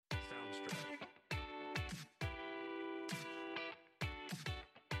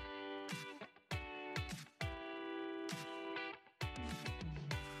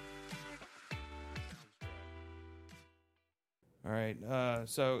All right.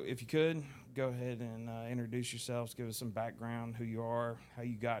 So if you could, go ahead and introduce yourselves, give us some background, who you are, how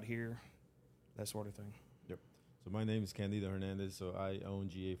you got here, that sort of thing. Yep. So my name is Candido Hernandez. So I own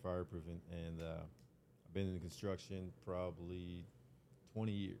GA Fireproofing, and I've been in construction probably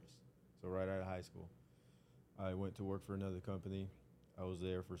 20 years. So right out of high school, I went to work for another company. I was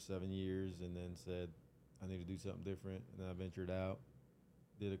there for 7 years, and then said I need to do something different. And then I ventured out,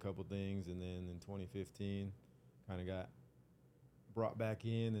 did a couple things, and then in 2015, kind of got brought back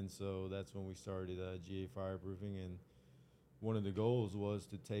in, and so that's when we started GA Fireproofing. And one of the goals was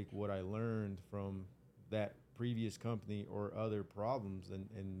to take what I learned from that previous company or other problems and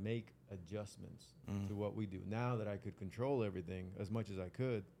make adjustments to what we do. Now that I could control everything as much as I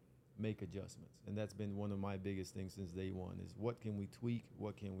could, make adjustments. And that's been one of my biggest things since day one is what can we tweak?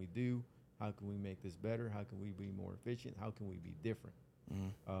 What can we do? How can we make this better? How can we be more efficient? How can we be different?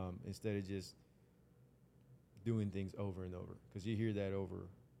 Instead of just doing things over and over, because you hear that over.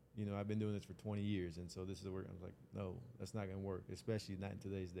 I've been doing this for 20 years, and so this is where I was like, no, that's not going to work, especially not in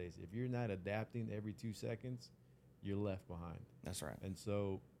today's days. If you're not adapting every 2 seconds, you're left behind. That's right. And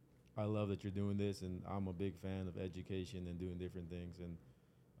so I love that you're doing this, and I'm a big fan of education and doing different things, and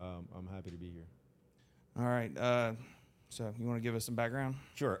I'm happy to be here. All right. So you want to give us some background?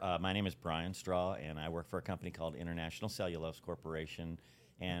 Sure. My name is Brien Straw, and I work for a company called International Cellulose Corporation,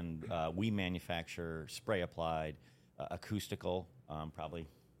 and we manufacture spray-applied, acoustical, probably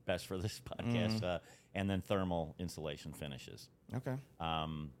best for this podcast, and then thermal insulation finishes. Okay.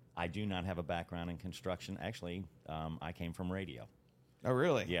 I do not have a background in construction. Actually, I came from radio. Oh,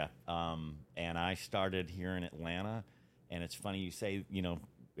 really? Yeah. And I started here in Atlanta, and it's funny you say,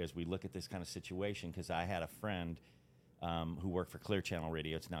 as we look at this kind of situation, because I had a friend who worked for Clear Channel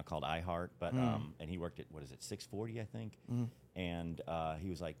Radio. It's now called iHeart, but and he worked at 640, I think. And he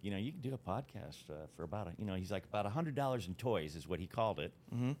was like, you can do a podcast for about he's like about $100 in toys is what he called it.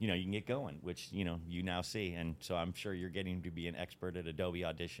 You can get going, which you now see, and so I'm sure you're getting to be an expert at Adobe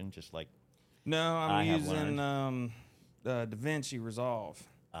Audition, just like no, I'm using DaVinci Resolve.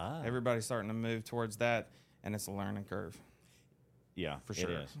 Everybody's starting to move towards that, and it's a learning curve. Yeah, for sure.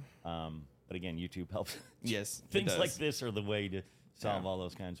 It is. But again, YouTube helps. Yes, things like this are the way to solve all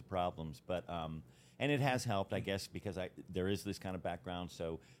those kinds of problems. But and it has helped, I guess, because there is this kind of background.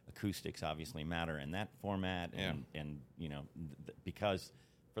 So acoustics obviously matter in that format, and because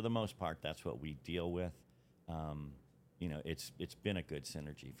for the most part that's what we deal with. It's been a good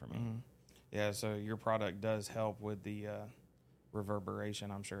synergy for me. Yeah. So your product does help with the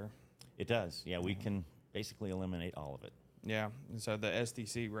reverberation, I'm sure. It does. Yeah, we can basically eliminate all of it. Yeah, and so the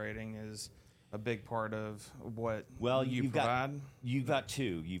STC rating is a big part of what you you've provide. You've got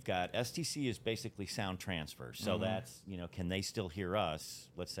two. You've got STC is basically sound transfer. So that's, can they still hear us,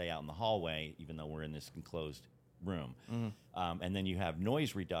 let's say out in the hallway, even though we're in this enclosed room? And then you have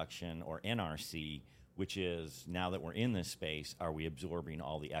noise reduction, or NRC, which is, now that we're in this space, are we absorbing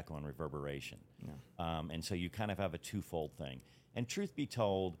all the echo and reverberation? And so you kind of have a twofold thing. And truth be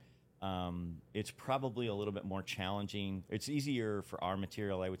told, it's probably a little bit more challenging. It's easier for our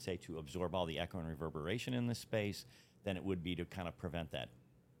material, I would say, to absorb all the echo and reverberation in this space than it would be to kind of prevent that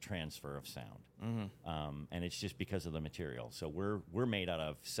transfer of sound. And it's just because of the material. So we're made out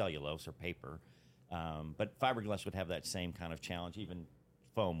of cellulose or paper, but fiberglass would have that same kind of challenge. Even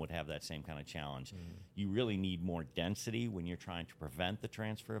foam would have that same kind of challenge. You really need more density when you're trying to prevent the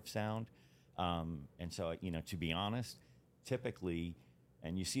transfer of sound. And so, to be honest, typically,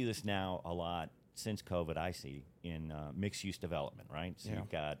 and you see this now a lot since COVID, I see, in mixed-use development, right? So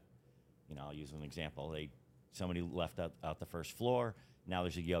you've got, I'll use an example. Somebody left out the first floor. Now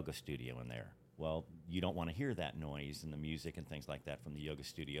there's a yoga studio in there. Well, you don't want to hear that noise and the music and things like that from the yoga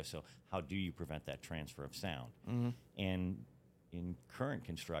studio. So how do you prevent that transfer of sound? And in current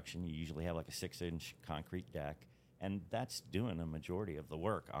construction, you usually have like a 6-inch concrete deck. And that's doing a majority of the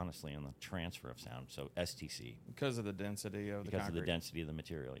work, honestly, on the transfer of sound. So STC. Because of the density of the concrete. Because of the density of the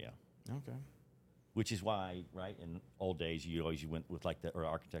material, yeah. Okay. Which is why, right, in old days, you always went with or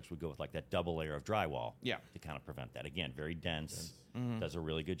architects would go with like that double layer of drywall. Yeah. To kind of prevent that. Again, very dense. Does a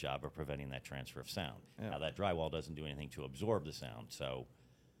really good job of preventing that transfer of sound. Now, that drywall doesn't do anything to absorb the sound, so...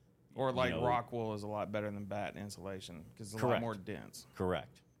 Or like rock wool is a lot better than batt insulation because it's a lot more dense.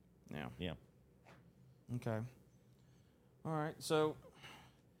 Correct. Yeah. Yeah. Okay. All right. So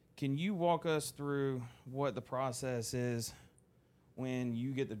can you walk us through what the process is when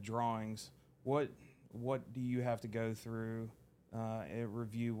you get the drawings? What do you have to go through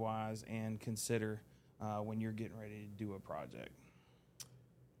review-wise and consider when you're getting ready to do a project?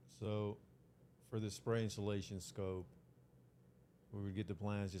 So for the spray insulation scope, we would get the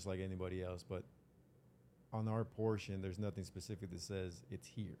plans just like anybody else, but on our portion, there's nothing specific that says it's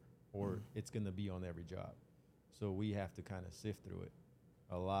here or it's going to be on every job. So we have to kind of sift through it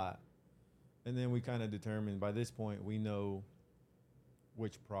a lot. And then we kind of determine, by this point, we know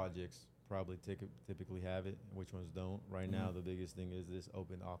which projects probably typically have it and which ones don't. Right now, the biggest thing is this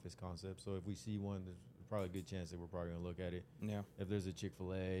open office concept. So if we see one, there's probably a good chance that we're probably going to look at it. Yeah. If there's a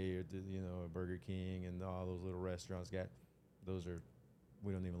Chick-fil-A or, a Burger King and all those little restaurants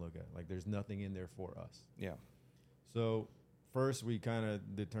we don't even look at. Like, there's nothing in there for us. Yeah. So first we kind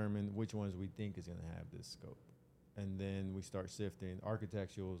of determine which ones we think is going to have this scope. And then we start sifting.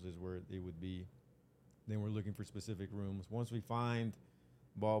 Architecturals is where it would be. Then we're looking for specific rooms. Once we find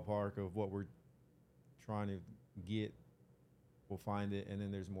ballpark of what we're trying to get, we'll find it. And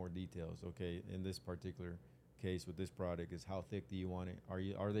then there's more details. Okay, in this particular case with this product is how thick do you want it?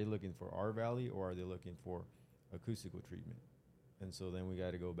 Are they looking for R-Valley or are they looking for acoustical treatment? And so then we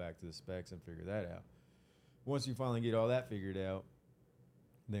got to go back to the specs and figure that out. Once you finally get all that figured out,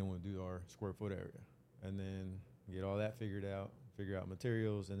 then we'll do our square foot area. And then get all that figured out, figure out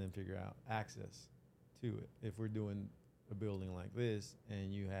materials, and then figure out access to it. If we're doing a building like this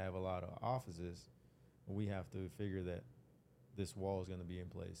and you have a lot of offices, we have to figure that this wall is going to be in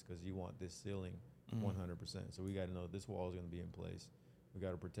place because you want this ceiling 100%. So we got to know this wall is going to be in place. We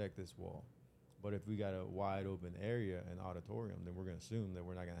got to protect this wall. But if we got a wide open area and auditorium, then we're going to assume that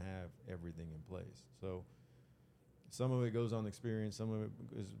we're not going to have everything in place. So some of it goes on experience. Some of it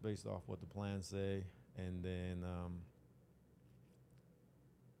is based off what the plans say. And then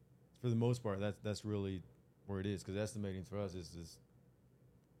for the most part, that's really where it is, because estimating for us is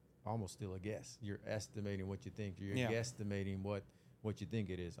almost still a guess. You're estimating what you think. You're guesstimating what you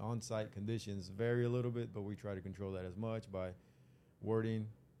think it is. On-site conditions vary a little bit, but we try to control that as much by wording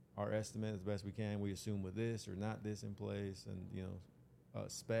our estimate as best we can. We assume with this or not this in place, and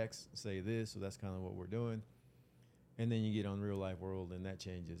specs say this, so that's kind of what we're doing. And then you get on real life world, and that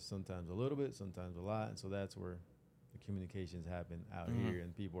changes sometimes a little bit, sometimes a lot, and so that's where the communications happen out here,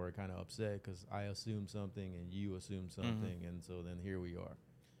 and people are kind of upset because I assume something and you assume something, and so then here we are.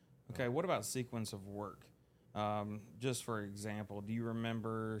 Okay, what about sequence of work? Just for example, do you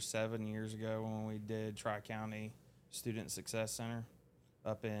remember 7 years ago when we did Tri-County Student Success Center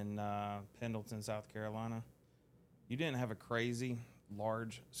up in Pendleton, South Carolina? You didn't have a crazy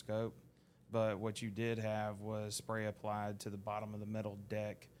large scope, but what you did have was spray applied to the bottom of the metal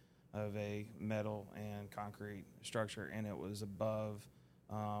deck of a metal and concrete structure, and it was above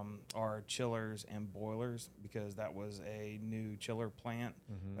our chillers and boilers because that was a new chiller plant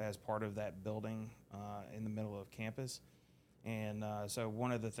as part of that building in the middle of campus. And so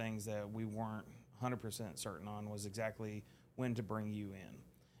one of the things that we weren't 100% certain on was exactly when to bring you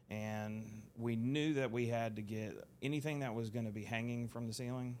in. And we knew that we had to get anything that was going to be hanging from the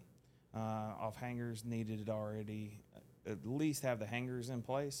ceiling off hangers needed to already at least have the hangers in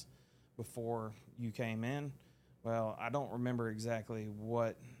place before you came in. Well, I don't remember exactly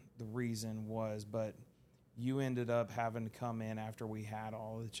what the reason was, but you ended up having to come in after we had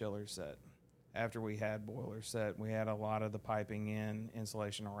all the chillers set, after we had boilers set. We had a lot of the piping in,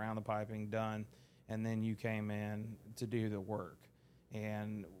 insulation around the piping done, and then you came in to do the work.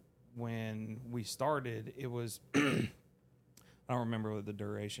 And when we started, it was I don't remember what the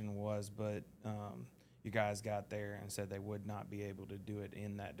duration was, but you guys got there and said they would not be able to do it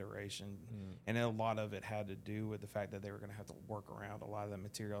in that duration. And a lot of it had to do with the fact that they were going to have to work around a lot of that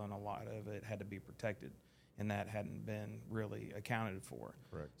material, and a lot of it had to be protected, and that hadn't been really accounted for.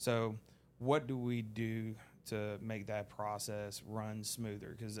 Correct. So what do we do to make that process run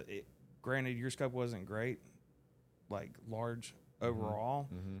smoother? Because granted, your scope wasn't great, like large overall,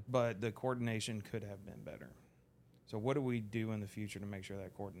 but the coordination could have been better. So what do we do in the future to make sure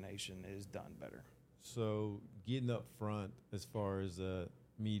that coordination is done better? So getting up front as far as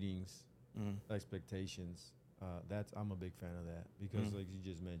meetings, expectations, I'm a big fan of that because like you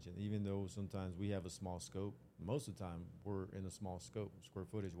just mentioned, even though sometimes we have a small scope, most of the time we're in a small scope square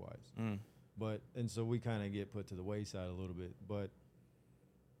footage wise. And so we kind of get put to the wayside a little bit. But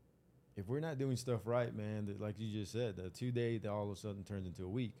if we're not doing stuff right, man, like you just said, the 2 day that all of a sudden turns into a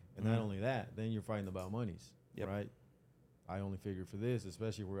week. And not only that, then you're fighting about monies, right? I only figure for this,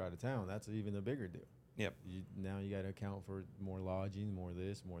 especially if we're out of town, that's even a bigger deal. Now you got to account for more lodging, more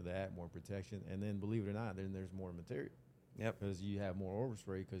this, more that, more protection. And then believe it or not, then there's more material. Because you have more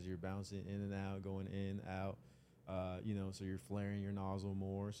overspray because you're bouncing in and out, going in, out, so you're flaring your nozzle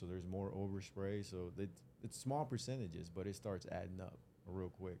more. So there's more overspray. So it's small percentages, but it starts adding up real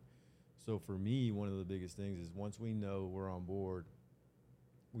quick. So for me, one of the biggest things is once we know we're on board,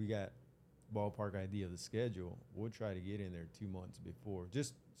 we got ballpark idea of the schedule, we'll try to get in there 2 months before.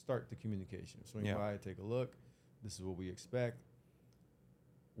 Just start the communication. Swing by, take a look. This is what we expect.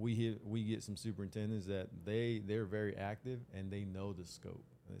 We get some superintendents that they're very active and they know the scope.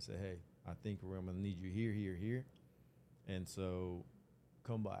 And they say, hey, I think we're going to need you here, here, here. And so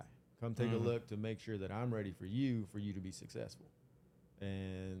come by. Come take a look to make sure that I'm ready for you to be successful.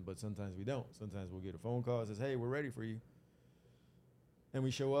 But sometimes we don't. Sometimes we'll get a phone call that says, hey, we're ready for you. And we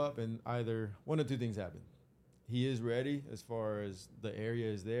show up and either one of two things happen. He is ready as far as the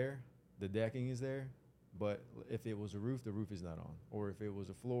area is there, the decking is there, but if it was a roof, the roof is not on. Or if it was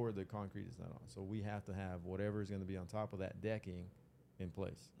a floor, the concrete is not on. So we have to have whatever is going to be on top of that decking in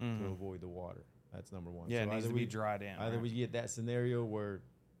place to avoid the water. That's number one. Yeah, so it needs to be dried in. Either we get that scenario where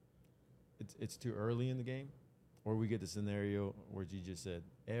it's too early in the game, or we get the scenario where you just said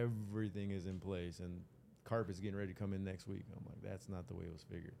everything is in place and carpet's getting ready to come in next week. I'm like, that's not the way it was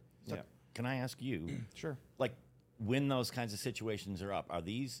figured. So can I ask you, Sure. like when those kinds of situations are up, are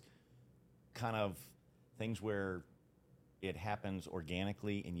these kind of things where it happens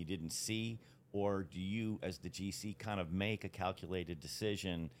organically and you didn't see, or do you as the GC kind of make a calculated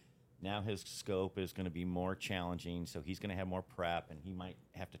decision? Now his scope is going to be more challenging, so he's going to have more prep, and he might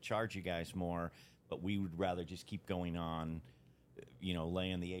have to charge you guys more, but we would rather just keep going on,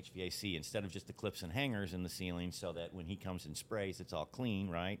 laying the HVAC instead of just the clips and hangers in the ceiling so that when he comes and sprays, it's all clean,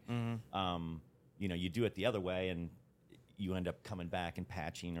 right? You do it the other way, and you end up coming back and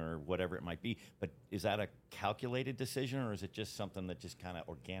patching or whatever it might be. But is that a calculated decision, or is it just something that just kind of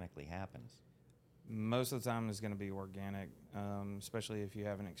organically happens? Most of the time it's going to be organic, especially if you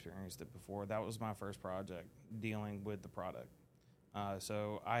haven't experienced it before. That was my first project, dealing with the product.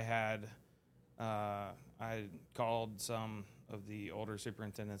 So I called some of the older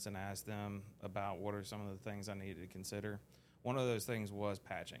superintendents and asked them about what are some of the things I needed to consider. One of those things was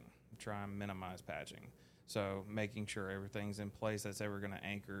patching, try and minimize patching. So making sure everything's in place that's ever going to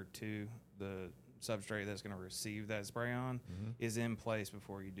anchor to the substrate that's going to receive that spray on is in place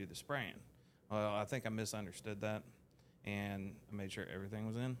before you do the spraying. Well, I think I misunderstood that, and I made sure everything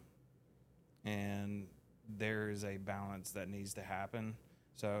was in. And there is a balance that needs to happen.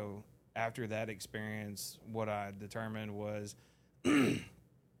 So after that experience, what I determined was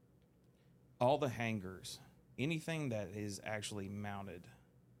all the hangers, anything that is actually mounted,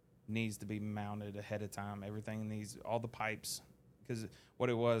 needs to be mounted ahead of time. Everything needs, all the pipes, because what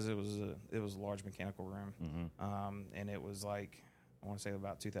it was a large mechanical room, and it was like, I want to say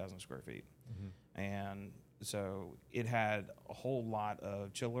about 2,000 square feet. And so it had a whole lot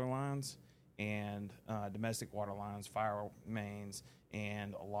of chiller lines and domestic water lines, fire mains,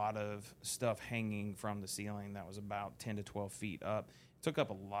 and a lot of stuff hanging from the ceiling that was about 10 to 12 feet up. It took up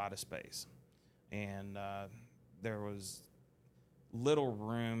a lot of space. And there was little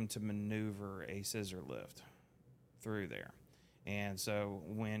room to maneuver a scissor lift through there. And so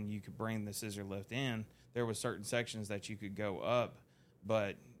when you could bring the scissor lift in, there was certain sections that you could go up,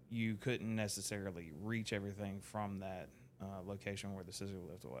 but you couldn't necessarily reach everything from that location where the scissor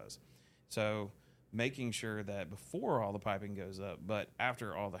lift was. So making sure that before all the piping goes up, but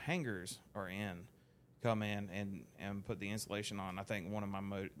after all the hangers are in, come in and put the insulation on. I think one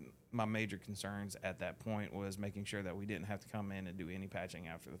of my major concerns at that point was making sure that we didn't have to come in and do any patching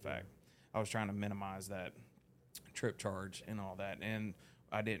after the fact. I was trying to minimize that trip charge and all that, and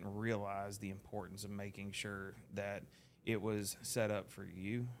I didn't realize the importance of making sure that it was set up for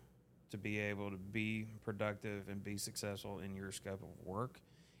you to be able to be productive and be successful in your scope of work.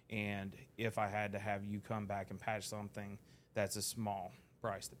 And if I had to have you come back and patch something, that's a small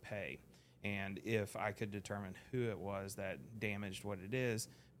price to pay. And if I could determine who it was that damaged what it is,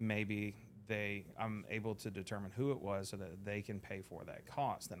 maybe I'm able to determine who it was so that they can pay for that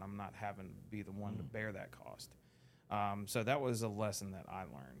cost, and I'm not having to be the one to bear that cost. So that was a lesson that I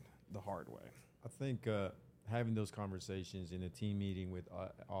learned the hard way. I think having those conversations in a team meeting with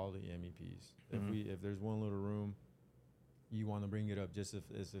all the MEPs, if there's one little room, you want to bring it up just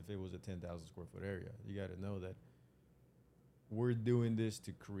as if it was a 10,000 square foot area. You got to know that we're doing this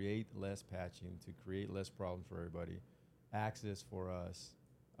to create less patching, to create less problems for everybody, access for us,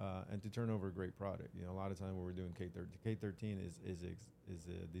 and to turn over a great product. A lot of time when we're doing K13 is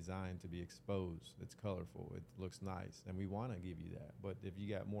designed to be exposed. It's colorful. It looks nice, and we want to give you that. But if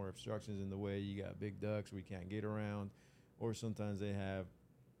you got more obstructions in the way, you got big ducts we can't get around, or sometimes they have,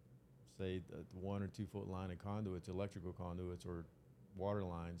 say, the 1 or 2 foot line of conduits, electrical conduits, or water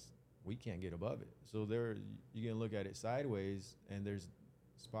lines. We can't get above it. So you can look at it sideways, and there's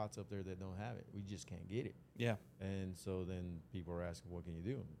spots up there that don't have it. We just can't get it. Yeah. And so then people are asking, what can you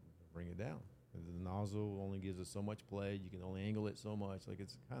do? Bring it down. The nozzle only gives us so much play. You can only angle it so much. Like,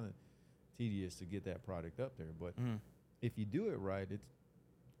 it's kind of tedious to get that product up there. But Mm-hmm. if you do it right,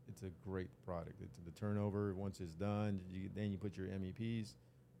 it's a great product. It's the turnover once it's done. Then you put your MEPs.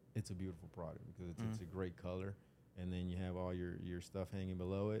 It's a beautiful product because it's a great color, and then you have all your stuff hanging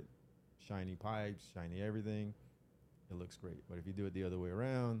below it, shiny pipes, shiny everything. It looks great. But if you do it the other way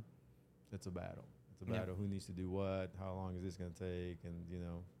around, it's a battle. It's a battle. Who needs to do what? How long is this going to take? And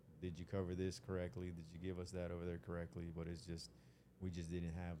did you cover this correctly? Did you give us that over there correctly? But we just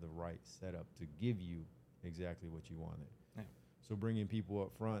didn't have the right setup to give you exactly what you wanted. Yeah. So bringing people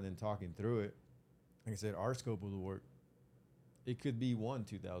up front and talking through it, like I said, our scope of the work, it could be one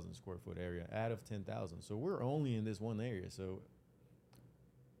 2,000 square foot area out of 10,000. So we're only in this one area. So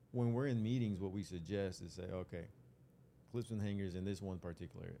when we're in meetings, what we suggest is say, okay, clips and hangers in this one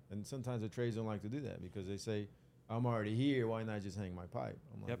particular area. And sometimes the trades don't like to do that because they say, I'm already here. Why not just hang my pipe?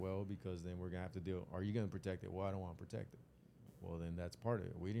 I'm like, well, because then we're going to have to deal. Are you going to protect it? Well, I don't want to protect it. Well, then that's part of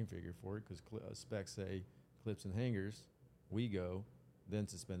it. We didn't figure for it because specs say clips and hangers, we go, then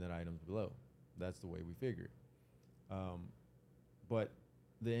suspended items below. That's the way we figure it. But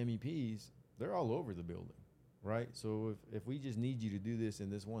the MEPs, they're all over the building, right? So if we just need you to do this in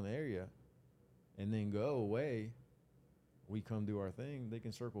this one area and then go away, we come do our thing, they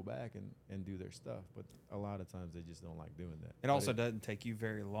can circle back and do their stuff. But a lot of times they just don't like doing that. It also doesn't take you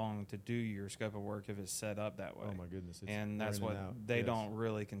very long to do your scope of work if it's set up that way. Oh, my goodness. And that's what they don't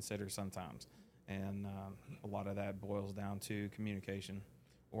really consider sometimes. And a lot of that boils down to communication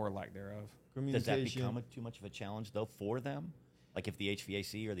or lack thereof. Does that become too much of a challenge, though, for them? Like if the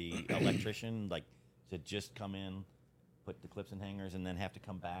HVAC or the electrician, like to just come in, put the clips and hangers, and then have to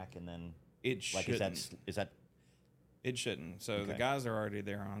come back and then it shouldn't. Is that It shouldn't. So the guys are already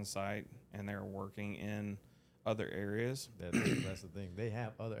there on site and they're working in other areas. That's the thing. They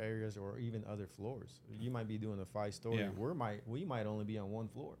have other areas or even other floors. You might be doing a 5-story. Yeah. We might only be on one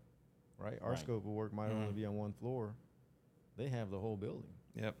floor, right? Our scope of work might only be on one floor. They have the whole building.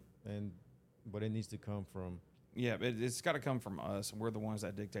 Yep. But it needs to come from. Yeah, it's got to come from us. We're the ones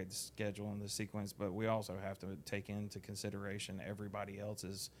that dictate the schedule and the sequence, but we also have to take into consideration everybody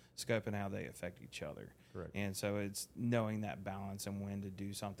else's scope and how they affect each other. Correct. And so it's knowing that balance and when to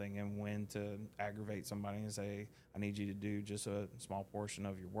do something and when to aggravate somebody and say, I need you to do just a small portion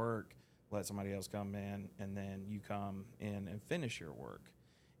of your work, let somebody else come in, and then you come in and finish your work.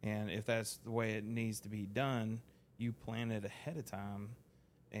 And if that's the way it needs to be done, you plan it ahead of time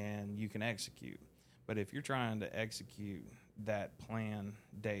and you can execute. But if you're trying to execute that plan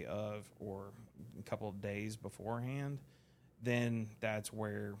day of or a couple of days beforehand, then that's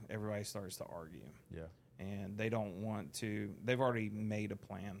where everybody starts to argue. Yeah. And they don't want to. They've already made a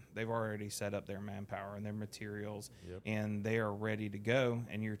plan. They've already set up their manpower and their materials, and they are ready to go.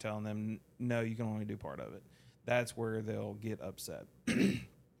 And you're telling them, no, you can only do part of it. That's where they'll get upset.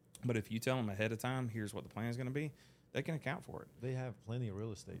 But if you tell them ahead of time, here's what the plan is going to be, they can account for it. They have plenty of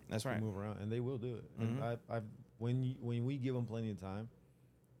real estate. That's right. To move around, and they will do it. Mm-hmm. And when we give them plenty of time,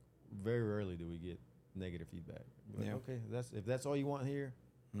 very rarely do we get negative feedback. Like, okay, if that's all you want here,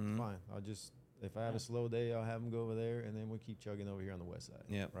 it's fine. If I have a slow day, I'll have them go over there, and then we'll keep chugging over here on the west side.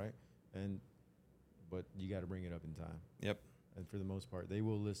 Yeah. Right. But you got to bring it up in time. Yep. And for the most part, they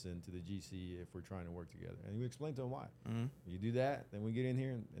will listen to the GC if we're trying to work together. And we explain to them why. Mm-hmm. You do that, then we get in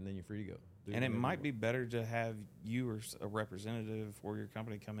here, and then you're free to go. And it might be better to have you or a representative for your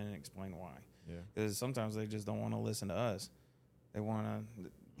company come in and explain why. Yeah. Because sometimes they just don't want to listen to us. They want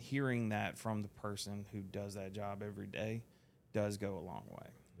to, hearing that from the person who does that job every day does go a long way.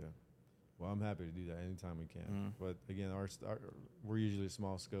 Yeah. Well, I'm happy to do that anytime we can. Mm-hmm. But again, we're usually a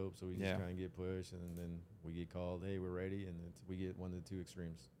small scope, so we just kind of get pushed, and then we get called, hey, we're ready, and we get one of the two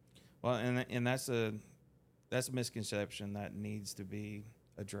extremes. Well, and that's a misconception that needs to be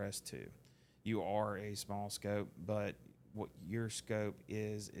addressed too. You are a small scope, but what your scope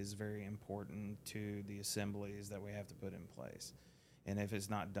is very important to the assemblies that we have to put in place. And if it's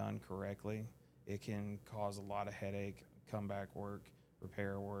not done correctly, it can cause a lot of headache, comeback work,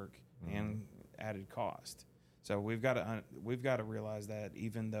 repair work, and added cost. So we've got to realize that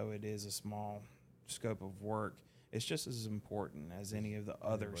even though it is a small scope of work, it's just as important as any of the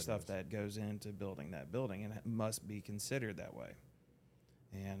other stuff that goes into building that building, and it must be considered that way.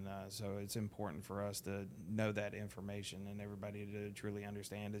 And so it's important for us to know that information and everybody to truly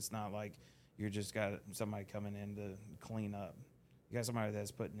understand. It's not like you just got somebody coming in to clean up. You got somebody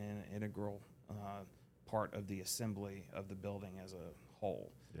that's putting in an integral part of the assembly of the building as a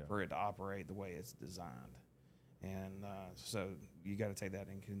whole for it to operate the way it's designed. And so you got to take that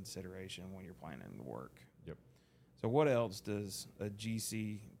in consideration when you're planning the work. Yep. So what else does a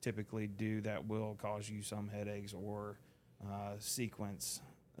GC typically do that will cause you some headaches or sequence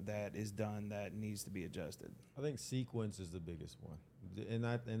that is done that needs to be adjusted? I think sequence is the biggest one, and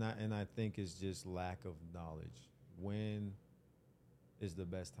I think it's just lack of knowledge. When is the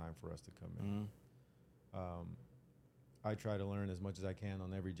best time for us to come in? I try to learn as much as I can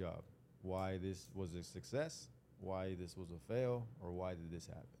on every job. Why this was a success, why this was a fail, or why did this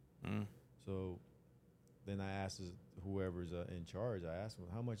happen? So then I asked whoever's in charge, I asked them,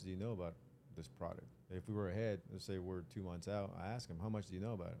 how much do you know about this product? If we were ahead, let's say we're 2 months out, I ask them, how much do you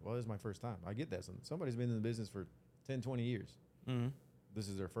know about it? Well, this is my first time. I get that. Somebody's been in the business for 10, 20 years. This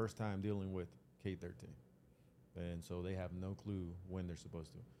is their first time dealing with K13. And so they have no clue when they're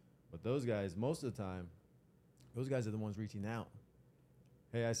supposed to. But those guys, most of the time, those guys are the ones reaching out.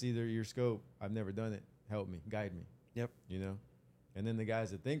 Hey, I see your scope. I've never done it. Help me. Guide me. Yep. You know? And then the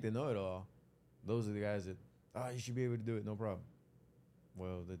guys that think they know it all, those are the guys that, you should be able to do it. No problem.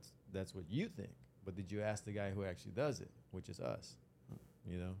 Well, that's what you think. But did you ask the guy who actually does it, which is us?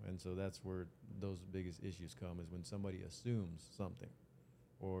 You know? And so that's where those biggest issues come, is when somebody assumes something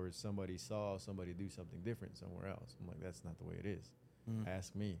or somebody saw somebody do something different somewhere else. I'm like, that's not the way it is.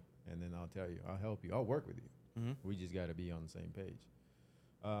 Ask me, and then I'll tell you. I'll help you. I'll work with you. We just got to be on the same page.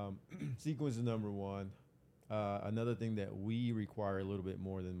 Sequence is number one. Another thing that we require a little bit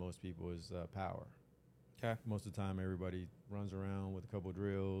more than most people is power. Okay. Most of the time, everybody runs around with a couple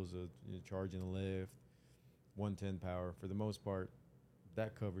drills, charging a lift, 110 power. For the most part,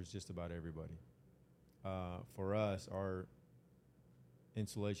 that covers just about everybody. For us, our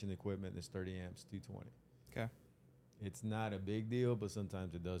insulation equipment is 30 amps, 220. Okay. It's not a big deal, but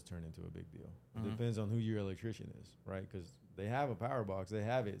sometimes it does turn into a big deal. It depends on who your electrician is, right? Because they have a power box, they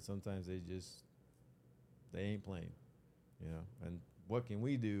have it. Sometimes they ain't playing, you know. And what can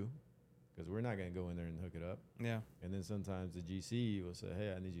we do? Because we're not going to go in there and hook it up. Yeah. And then sometimes the GC will say,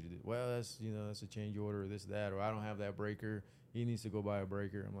 hey, I need you to do, well, that's a change order or this, that, or I don't have that breaker. He needs to go buy a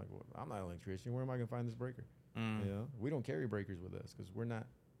breaker. I'm like, well, I'm not an electrician. Where am I going to find this breaker? You know, we don't carry breakers with us because we're not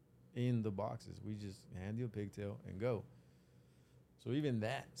in the boxes. We just hand you a pigtail and go. So even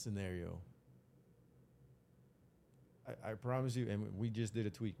that scenario, I promise you, and we just did a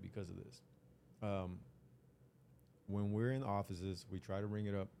tweak because of this. When we're in offices, we try to bring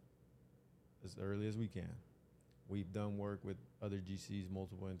it up as early as we can. We've done work with other GCs,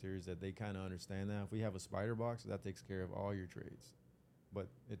 multiple interiors, that they kind of understand that. If we have a spider box, that takes care of all your trades. But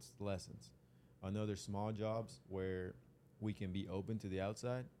it's lessons. I know there's small jobs where we can be open to the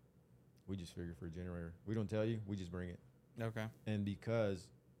outside. We just figure for a generator. We don't tell you. We just bring it. Okay. And because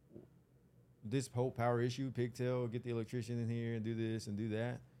this whole power issue, pigtail, get the electrician in here and do this and do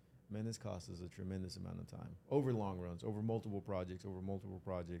that, man, this costs us a tremendous amount of time. Over long runs, over multiple projects,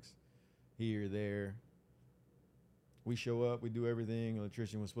 here, there. We show up, we do everything.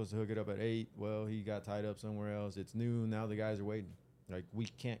 Electrician was supposed to hook it up at 8. Well, he got tied up somewhere else. It's noon. Now the guys are waiting. Like, we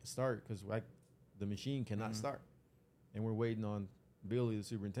can't start because the machine cannot start. And we're waiting on Billy, the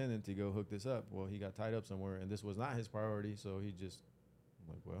superintendent, to go hook this up. Well, he got tied up somewhere, and this was not his priority, so he just,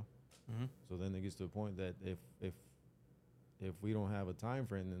 I'm like, well. So then it gets to a point that if we don't have a time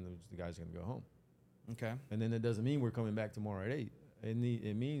frame, then the guy's going to go home. Okay. And then it doesn't mean we're coming back tomorrow at 8.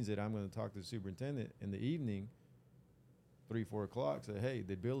 It means that I'm going to talk to the superintendent in the evening, 3, 4 o'clock, say, hey,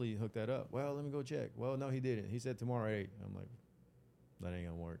 did Billy hook that up? Well, let me go check. Well, no, he didn't. He said tomorrow at 8. I'm like, that ain't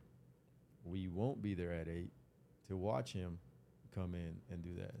going to work. We won't be there at 8 to watch him come in and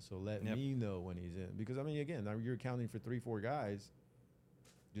do that. So let me know when he's in. Because, I mean, again, you're accounting for 3, 4 guys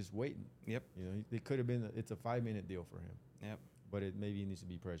just waiting. Yep. You know, it could have been, it's a 5-minute deal for him. Yep. But maybe he needs to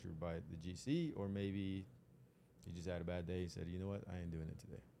be pressured by the GC, or maybe he just had a bad day. He said, you know what, I ain't doing it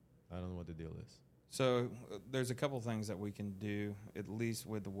today. I don't know what the deal is. So there's a couple things that we can do, at least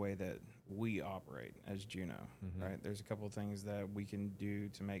with the way that we operate as Juno, right? There's a couple of things that we can do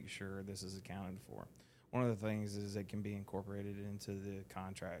to make sure this is accounted for. One of the things is it can be incorporated into the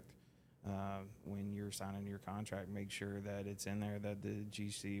contract. When you're signing your contract, make sure that it's in there that the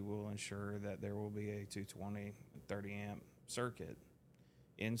GC will ensure that there will be a 220 30 amp circuit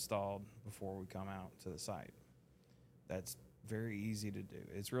installed before we come out to the site. That's very easy to do.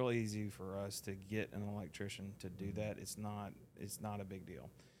 It's really easy for us to get an electrician to do that. It's not a big deal.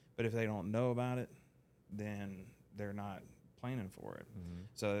 But if they don't know about it, then they're not planning for it.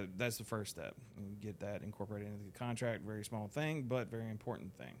 So that's the first step. Get that incorporated into the contract. Very small thing, but very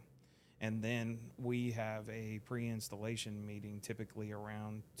important thing. And then we have a pre-installation meeting typically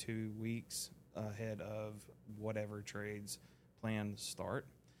around 2 weeks ahead of whatever trades plans start,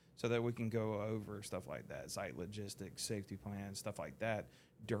 so that we can go over stuff like that, site logistics, safety plans, stuff like that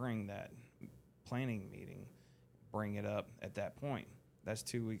during that planning meeting. Bring it up at that point. That's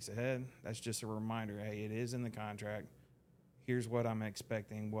 2 weeks ahead. That's just a reminder, hey, it is in the contract. here's what I'm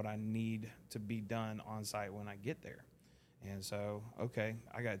expecting, what I need to be done on site when I get there. And so, okay,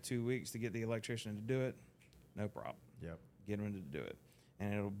 I got 2 weeks to get the electrician to do it. No problem. Yep. Get him to do it.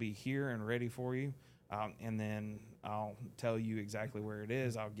 And it'll be here and ready for you. And then I'll tell you exactly where it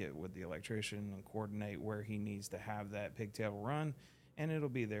is. I'll get with the electrician and coordinate where he needs to have that pigtail run, and it'll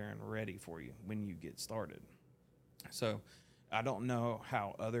be there and ready for you when you get started. So I don't know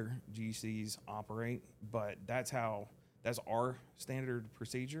how other GCs operate, but that's our standard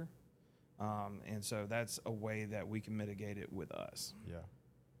procedure. And so that's a way that we can mitigate it with us. Yeah.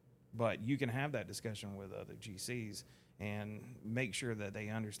 But you can have that discussion with other GCs and make sure that they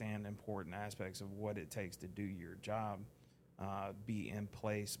understand important aspects of what it takes to do your job, be in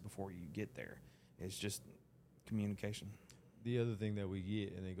place before you get there. It's just communication. The other thing that we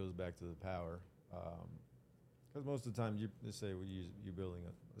get, and it goes back to the power, because most of the time, let's say you're building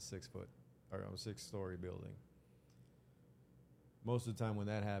a 6 foot or a 6-story building. Most of the time when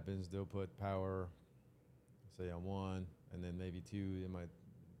that happens, they'll put power, say on 1, and then maybe 2. They might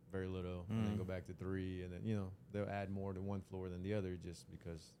very little, and then go back to 3, and then they'll add more to one floor than the other just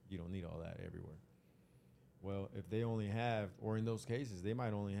because you don't need all that everywhere. Well, if they only have, or in those cases, they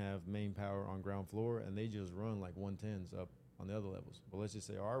might only have main power on ground floor, and they just run like 110s up on the other levels. But let's just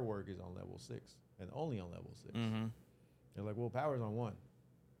say our work is on level 6 and only on level 6. Mm-hmm. They're like, well, power's on 1.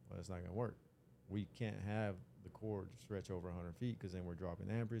 Well, that's not gonna work. We can't have the cord stretch over 100 feet because then we're dropping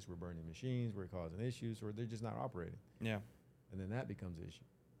amperage, we're burning machines, we're causing issues, or they're just not operating. Yeah. And then that becomes an issue.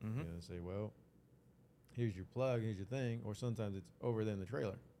 Mm-hmm. Say, well, here's your plug, here's your thing, or sometimes it's over there in the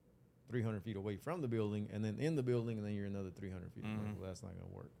trailer, 300 feet away from the building, and then in the building, and then you're another 300 feet away. Well, that's not going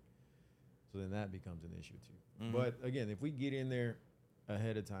to work. So then that becomes an issue too. But again, if we get in there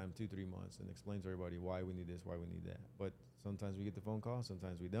ahead of time, 2-3 months, and explain to everybody why we need this, why we need that. But sometimes we get the phone call,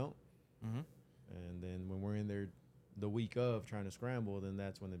 sometimes we don't. And then when we're in there the week of trying to scramble, then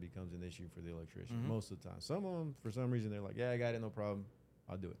that's when it becomes an issue for the electrician most of the time. Some of them, for some reason, they're like, yeah, I got it, no problem.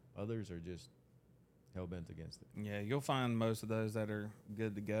 I'll do it. Others are just hell-bent against it. Yeah, you'll find most of those that are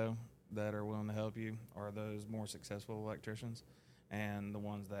good to go, that are willing to help you, are those more successful electricians. And the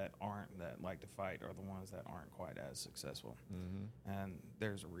ones that aren't, that like to fight, are the ones that aren't quite as successful. And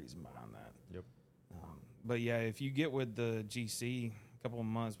there's a reason behind that. Yep. But yeah, if you get with the GC a couple of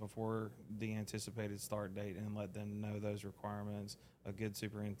months before the anticipated start date and let them know those requirements, a good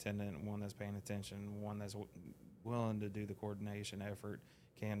superintendent, one that's paying attention, one that's willing to do the coordination effort,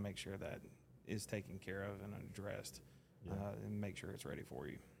 can make sure that is taken care of and addressed, and make sure it's ready for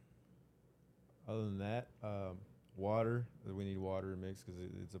you. Other than that, water, we need water mixed because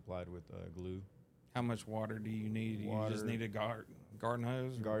it's applied with glue. How much water do you need? Water, you just need a garden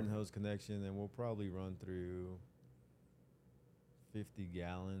hose? Garden hose connection, and we'll probably run through 50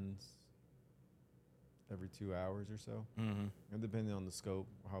 gallons every 2 hours or so. And depending on the scope,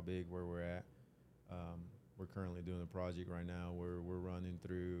 how big, where we're at. We're currently doing a project right now where we're running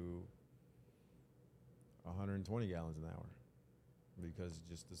through 120 gallons an hour because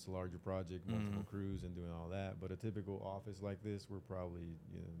just this larger project, multiple crews and doing all that. But a typical office like this, we're probably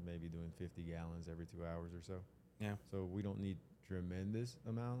maybe doing 50 gallons every 2 hours or so. Yeah. So we don't need tremendous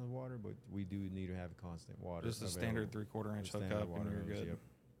amount of water, but we do need to have constant water. Just a standard 3/4 inch hookup and you're good. Yep.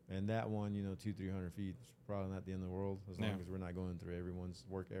 And that one, 200-300 feet is probably not the end of the world as long as we're not going through everyone's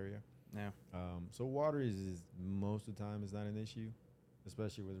work area. Yeah. So water is most of the time is not an issue,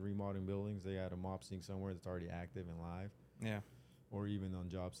 especially with remodeling buildings. They got a mop sink somewhere that's already active and live. Yeah. Or even on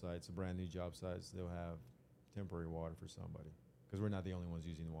job sites, brand new job sites, they'll have temporary water for somebody because we're not the only ones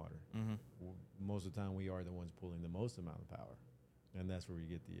using the water. Most of the time, we are the ones pulling the most amount of power, and that's where we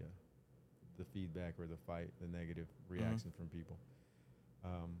get the feedback or the fight, the negative reaction from people.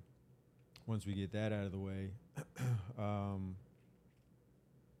 Once we get that out of the way.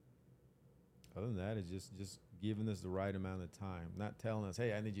 Other than that, it's just giving us the right amount of time, not telling us,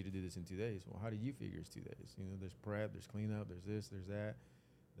 hey, I need you to do this in 2 days. Well, how do you figure it's 2 days? There's prep, there's cleanup, there's this, there's that,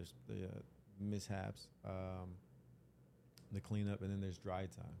 there's the mishaps, the cleanup, and then there's dry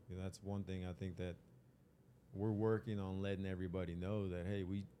time. That's one thing I think that we're working on letting everybody know that, hey,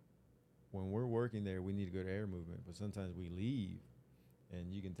 when we're working there, we need a good air movement, but sometimes we leave.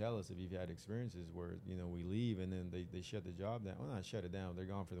 And you can tell us if you've had experiences where, we leave and then they shut the job down. Well, not shut it down. They're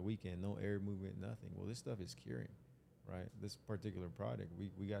gone for the weekend. No air movement, nothing. Well, this stuff is curing, right? This particular product,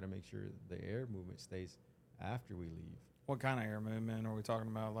 we got to make sure the air movement stays after we leave. What kind of air movement are we talking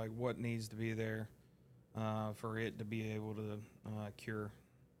about? Like what needs to be there for it to be able to cure?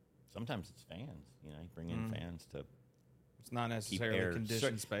 Sometimes it's fans. You bring in fans to. It's not necessarily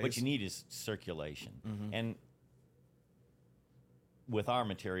conditioned space. What you need is circulation. And with our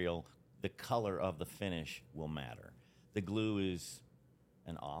material, the color of the finish will matter. the glue is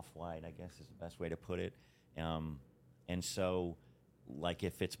an off-white, I guess is the best way to put it. And so, like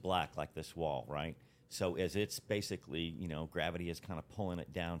if it's black, like this wall, right? So as it's basically, gravity is kind of pulling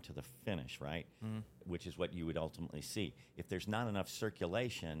it down to the finish, right? Which is what you would ultimately see. If there's not enough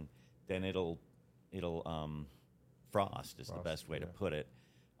circulation, then it'll frost is the best way to put it,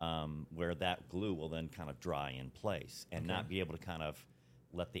 where that glue will then kind of dry in place and not be able to kind of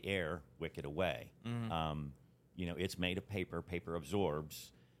let the air wick it away. It's made of paper. Paper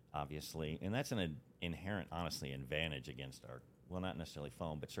absorbs, obviously, and that's an inherent, honestly, advantage against our, well, not necessarily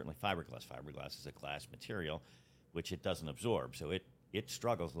foam, but certainly fiberglass. Fiberglass is a glass material, which it doesn't absorb. So it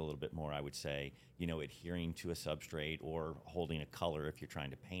struggles a little bit more, I would say, adhering to a substrate or holding a color if you're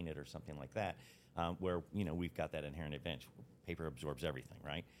trying to paint it or something like that, where, we've got that inherent advantage. Paper absorbs everything,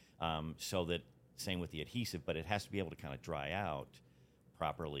 right? So that, same with the adhesive, but it has to be able to kind of dry out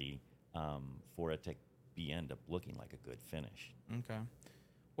properly for it to end up looking like a good finish. Okay.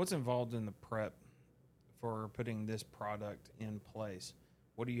 What's involved in the prep for putting this product in place?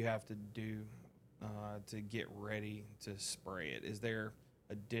 What do you have to do to get ready to spray it? Is there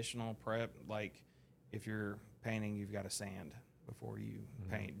additional prep? Like if you're painting, you've got to sand before you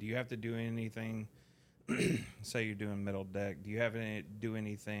paint. Do you have to do anything? Say you're doing metal deck. Do you have to do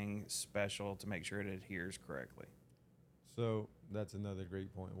anything special to make sure it adheres correctly? So that's another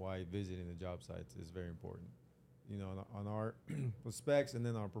great point why visiting the job sites is very important. On our specs and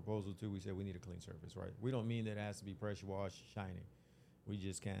then our proposal too, we said we need a clean surface, right? We don't mean that it has to be pressure washed, shiny. We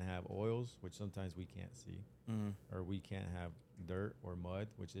just can't have oils, which sometimes we can't see, or we can't have dirt or mud,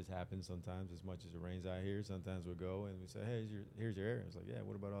 which just happens sometimes. As much as it rains out here, sometimes we'll go and we say, hey, here's your area. It's like, yeah,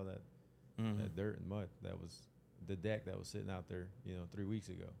 what about all that that dirt and mud that was the deck that was sitting out there, 3 weeks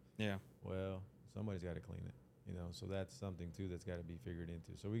ago? Yeah. Well, somebody's got to clean it. So that's something too that's got to be figured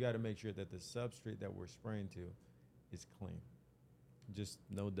into. So we got to make sure that the substrate that we're spraying to is clean. Just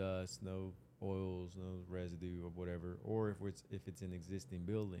no dust, no oils, no residue or whatever. Or if it's an existing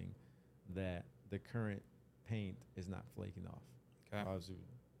building, that the current paint is not flaking off. Okay. Obviously,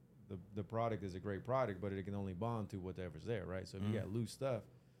 the product is a great product, but it can only bond to whatever's there, right? So if you got loose stuff,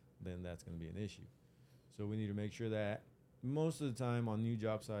 then that's going to be an issue. So we need to make sure that most of the time on new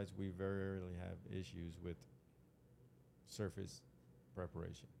job sites, we very rarely have issues with surface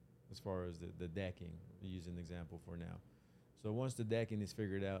preparation as far as the decking. We use an example for now. So once the decking is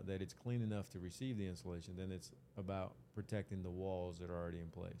figured out that it's clean enough to receive the insulation, then it's about protecting the walls that are already in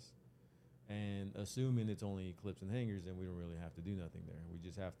place. And assuming it's only clips and hangers, then we don't really have to do nothing there. We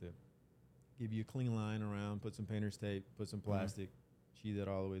just have to give you a clean line around, put some painter's tape, put some plastic, sheet it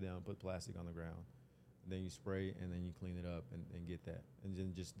all the way down, put plastic on the ground. And then you spray and then you clean it up and get that. And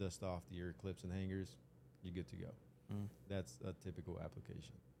then just dust off your clips and hangers, you're good to go. That's a typical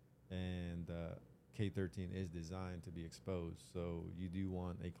application. And K13 is designed to be exposed. So you do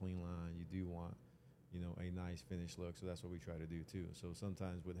want a clean line. You do want, a nice finished look. So that's what we try to do too. So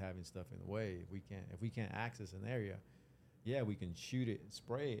sometimes with having stuff in the way, if we can't access an area, yeah, we can shoot it,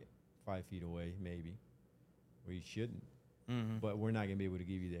 spray it 5 feet away, maybe. We shouldn't. But we're not going to be able to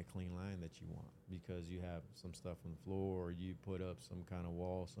give you that clean line that you want because you have some stuff on the floor or you put up some kind of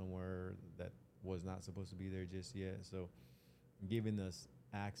wall somewhere that was not supposed to be there just yet. So giving us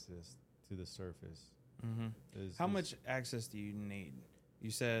access to the surface. How much access do you need? You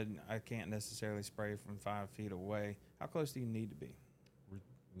said I can't necessarily spray from 5 feet away. How close do you need to be? We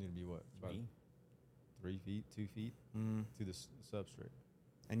need to be what? About 3 feet, 2 feet to the substrate.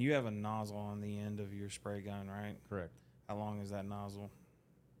 And you have a nozzle on the end of your spray gun, right? Correct. How long is that nozzle?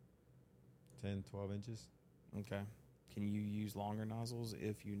 10, 12 inches. Okay. Can you use longer nozzles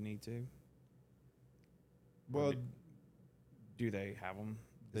if you need to? Well, do they have them?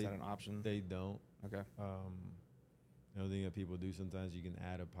 Is that an option? They don't. Okay. The thing that people do sometimes, you can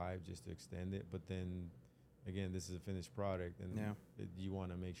add a pipe just to extend it, but then again, this is a finished product, and you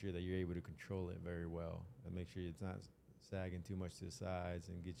want to make sure that you're able to control it very well and make sure it's not sagging too much to the sides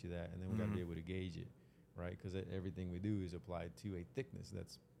and get you that, and then we got to be able to gauge it, right? Because everything we do is applied to a thickness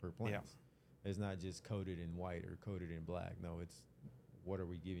that's per plant. Yeah. It's not just coated in white or coated in black. No, it's what are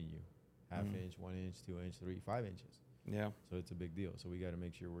we giving you? Half inch, 1 inch, 2 inch, 3, 5 inches. Yeah. So it's a big deal. So we got to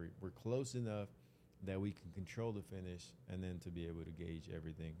make sure we're close enough that we can control the finish and then to be able to gauge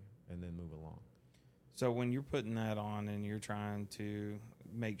everything and then move along. So when you're putting that on and you're trying to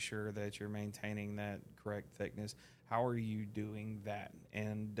make sure that you're maintaining that correct thickness, how are you doing that?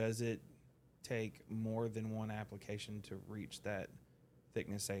 And does it take more than one application to reach that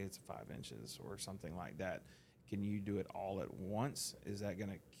thickness? Say it's 5 inches or something like that. Can you do it all at once? Is that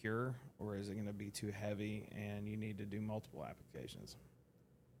going to cure, or is it going to be too heavy and you need to do multiple applications?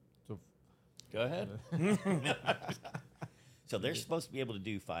 So go ahead. So they're supposed to be able to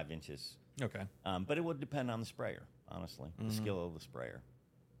do 5 inches. Okay. But it would depend on the sprayer, honestly, the skill of the sprayer.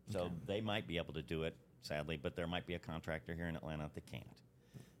 So they might be able to do it, sadly, but there might be a contractor here in Atlanta that can't.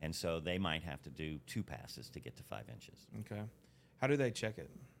 And so they might have to do 2 passes to get to 5 inches. Okay. How do they check it?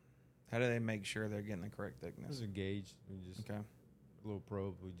 How do they make sure they're getting the correct thickness? There's a gauge. We just Okay. a little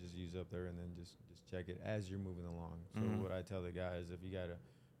probe we just use up there, and then just check it as you're moving along. So what I tell the guys, if you got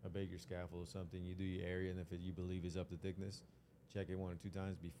a Baker scaffold or something, you do your area, and if you believe is up to thickness, check it 1 or 2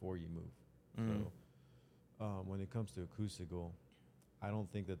 times before you move. So when it comes to acoustical, I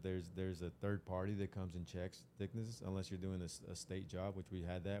don't think that there's a third party that comes and checks thickness unless you're doing a state job, which we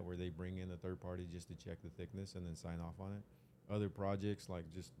had that where they bring in a third party just to check the thickness and then sign off on it. Other projects like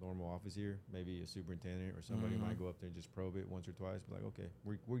just normal office here, maybe a superintendent or somebody might go up there and just probe it once or twice, be like, okay,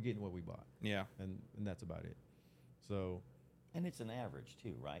 we're getting what we bought. Yeah. And that's about it. So. And it's an average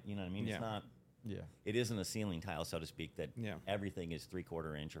too, right? You know what I mean? Yeah. It's not. Yeah. It isn't a ceiling tile, so to speak, that Yeah. everything is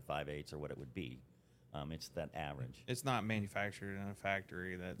 3/4 inch or 5/8 or what it would be. It's that average. It's not manufactured in a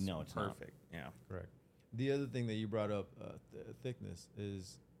factory that's No, it's not. perfect. Yeah. Correct. The other thing that you brought up, thickness,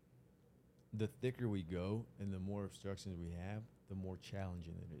 is the thicker we go and the more obstructions we have, the more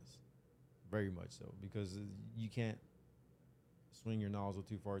challenging it is. Very much so, because you can't swing your nozzle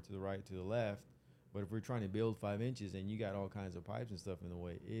too far to the right, to the left. But if we're trying to build 5 inches and you got all kinds of pipes and stuff in the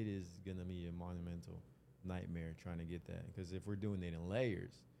way, it is going to be a monumental nightmare trying to get that. Because if we're doing it in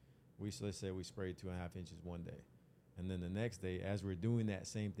layers, let's say we sprayed 2.5 inches one day. And then the next day, as we're doing that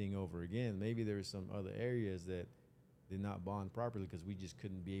same thing over again, maybe there's some other areas that did not bond properly because we just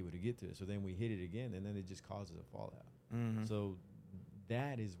couldn't be able to get to it. So then we hit it again, and then it just causes a fallout. So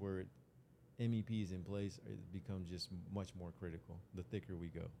that is where MEP is in place. It becomes just much more critical the thicker we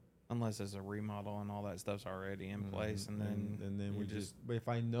go. Unless it's a remodel and all that stuff's already in place, and then we just. But if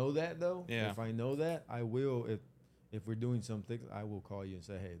I know that though, Yeah. if I know that, I will. If we're doing something, I will call you and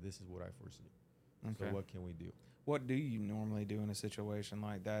say, hey, this is what I foresee. Okay. So what can we do? What do you normally do in a situation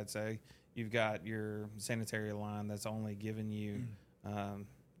like that? Say you've got your sanitary line that's only giving you,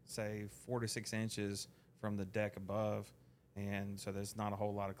 say, 4 to 6 inches from the deck above, and so there's not a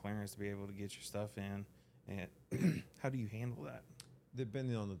whole lot of clearance to be able to get your stuff in. And how do you handle that?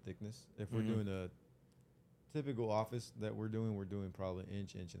 Depending on the thickness. If we're doing a typical office that we're doing probably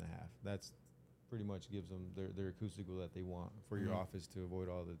inch and a half. That's pretty much gives them their acoustical that they want for your office to avoid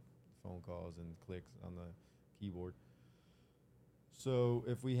all the phone calls and clicks on the keyboard. So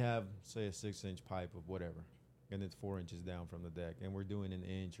if we have, say, a 6-inch pipe of whatever, and it's 4 inches down from the deck, and we're doing an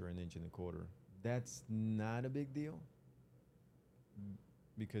inch or an inch and a quarter, that's not a big deal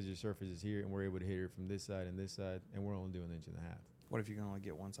because your surface is here and we're able to hit it from this side, and we're only doing an inch and a half. What if you can only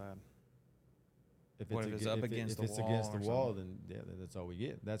get one side? If What if it's up against the wall against the or wall, something? then that's all we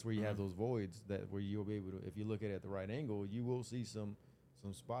get. That's where you have those voids where you'll be able to, if you look at it at the right angle, you will see some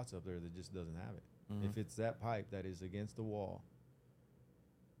spots up there that just doesn't have it. If it's that pipe that is against the wall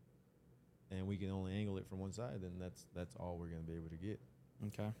and we can only angle it from one side, then that's all we're going to be able to get.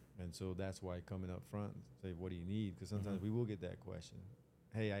 Okay. And so that's why coming up front, say, what do you need? Because sometimes we will get that question.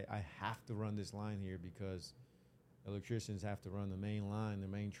 Hey, I have to run this line here because electricians have to run the main line, the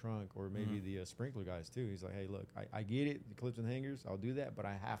main trunk, or maybe the sprinkler guys too. He's like, hey, look, I get it, the clips and hangers, I'll do that, but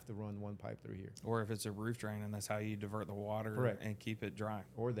I have to run one pipe through here. Or if it's a roof drain and that's how you divert the water Correct. and keep it dry.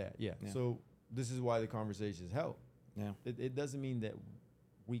 Or that, yeah. Yeah. So this is why the conversations help. Yeah. It doesn't mean that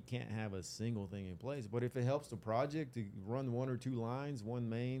we can't have a single thing in place, but if it helps the project to run 1 or 2 lines, one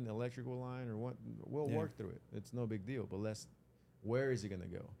main electrical line, or what, we'll work through it. It's no big deal. But where is it going to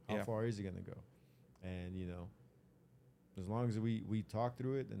go? How far is it going to go? And as long as we talk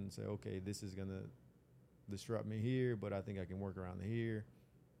through it and say, okay, this is going to disrupt me here, but I think I can work around here,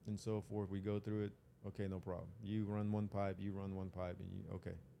 and so forth. We go through it. Okay, no problem. You run one pipe, and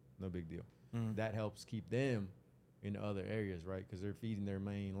okay, no big deal. That helps keep them in other areas, right? Because they're feeding their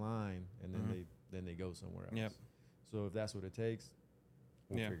main line, and then they go somewhere else. Yep. So if that's what it takes,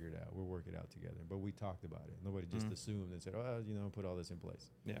 we'll Yeah. figure it out. We'll work it out together. But we talked about it. Nobody just assumed and said, oh, put all this in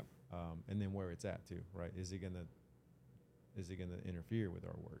place. Yeah. And then where it's at too, right? Is it gonna interfere with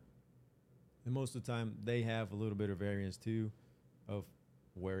our work? And most of the time, they have a little bit of variance too, of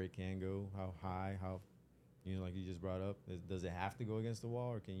where it can go, how high, how, like you just brought up. Does it have to go against the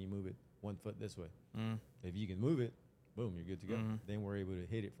wall, or can you move it 1 foot this way? If you can move it, boom, you're good to go. Then we're able to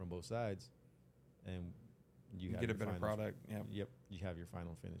hit it from both sides, and you Get a better product. Yep. Yep, you have your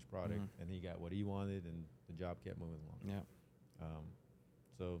final finished product, and he got what he wanted, and the job kept moving along. Yeah.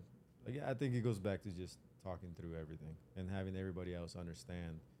 So, again, I think it goes back to just talking through everything and having everybody else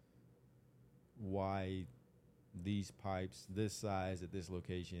understand why these pipes this size at this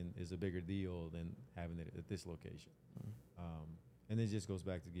location is a bigger deal than having it at this location. And it just goes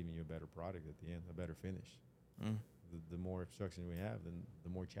back to giving you a better product at the end, a better finish. The more obstruction we have, then the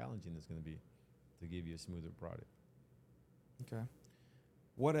more challenging it's going to be to give you a smoother product. Okay.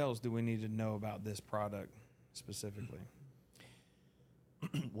 What else do we need to know about this product specifically?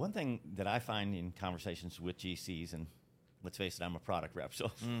 One thing that I find in conversations with GCs, and let's face it, I'm a product rep,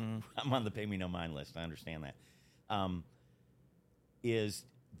 so I'm on the pay me no mind list. I understand that. Is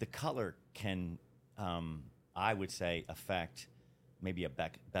the color can, I would say, affect maybe a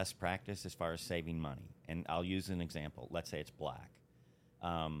best practice as far as saving money. And I'll use an example. Let's say it's black.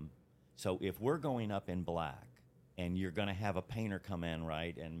 So if we're going up in black, and you're going to have a painter come in,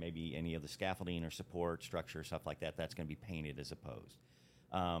 right, and maybe any of the scaffolding or support structure, stuff like that, that's going to be painted as opposed.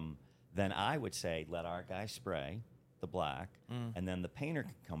 Then I would say let our guy spray the black, and then the painter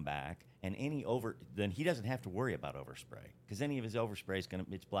can come back, and then he doesn't have to worry about overspray, because any of his overspray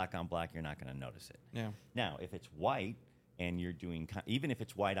it's black on black, you're not going to notice it. Yeah. Now, if it's white and you're doing, even if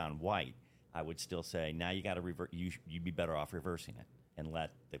it's white on white, I would still say now you got to you'd be better off reversing it and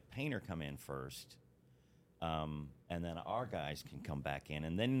let the painter come in first. And then our guys can come back in,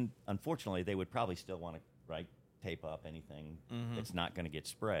 and then unfortunately they would probably still want to tape up anything that's not going to get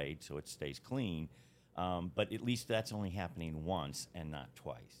sprayed so it stays clean. But at least that's only happening once and not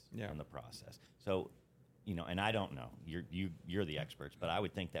twice in the process. So, and I don't know. You're the experts, but I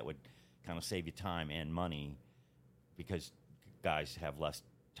would think that would kind of save you time and money, because guys have less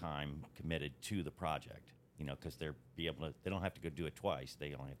time committed to the project. Because they don't have to go do it twice.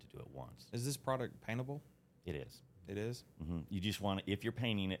 They only have to do it once. Is this product paintable? It is. It is? You just want to, if you're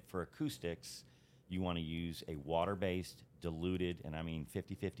painting it for acoustics, you want to use a water-based, diluted, and I mean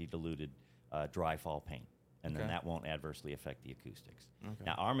 50-50 diluted dry fall paint. And then that won't adversely affect the acoustics. Okay.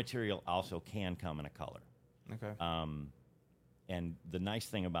 Now, our material also can come in a color. Okay. And the nice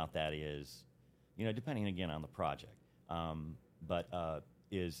thing about that is, depending again on the project,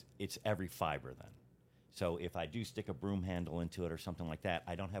 is it's every fiber then. So if I do stick a broom handle into it or something like that,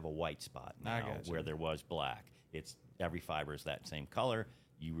 I don't have a white spot now where there was black. It's every fiber is that same color.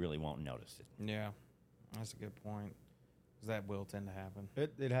 You really won't notice it. Yeah, that's a good point, because that will tend to happen.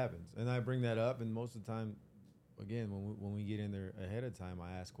 It happens, and I bring that up, and most of the time, again, when we get in there ahead of time,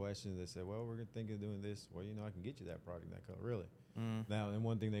 I ask questions. They say, well, we're thinking of doing this. Well, I can get you that product in that color, really. Now, and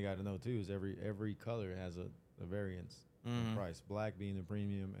one thing they got to know, too, is every color has a variance in price. Black being the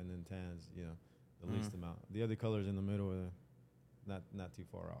premium, and then tans, the least amount. The other colors in the middle are not too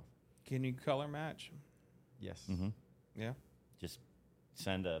far off. Can you color match? Yes. Yeah. Just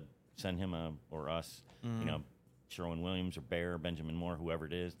send him or us, Sherwin-Williams or Bear, Benjamin Moore, whoever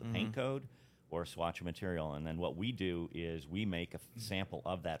it is, the paint code or a swatch of material, and then what we do is we make a sample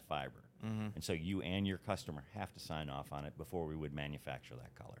of that fiber, and so you and your customer have to sign off on it before we would manufacture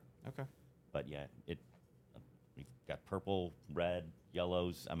that color. Okay. But yeah, we've got purple, red,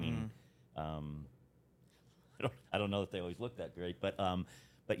 yellows. I mean. I don't know that they always look that great, but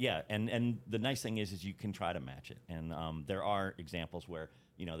yeah, and the nice thing is you can try to match it, and there are examples where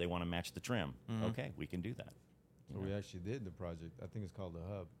they want to match the trim. Okay, we can do that. So we actually did the project. I think it's called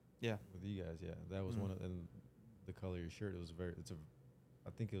the Hub. Yeah, with you guys. Yeah, that was one of, and the color of your shirt. I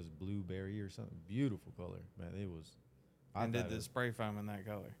think it was blueberry or something. Beautiful color, man. It was. And did the spray foam in that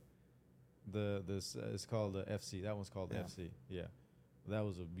color? It's called the FC. That one's called the FC. Yeah. That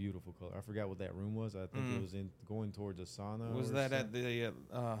was a beautiful color. I forgot what that room was. I think it was going towards a sauna. Was that at the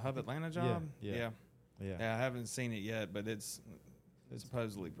Hub Atlanta job? Yeah. I haven't seen it yet, but it's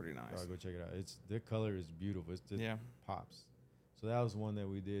supposedly pretty nice. Oh, go check it out. The color is beautiful. It pops. So that was one that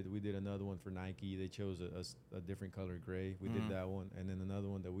we did. We did another one for Nike. They chose a different color gray. We did that one, and then another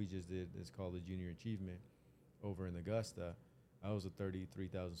one that we just did is called the Junior Achievement over in Augusta. That was a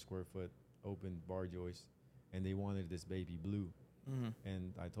 33,000 square foot open bar joist, and they wanted this baby blue.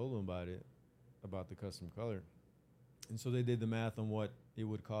 And I told them about the custom color. And so they did the math on what it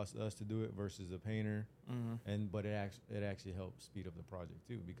would cost us to do it versus a painter. But it actually helped speed up the project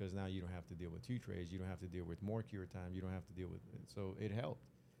too, because now you don't have to deal with two trays. You don't have to deal with more cure time. You don't have to deal with it. So it helped.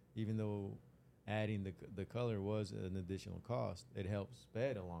 Even though adding the color was an additional cost, it helped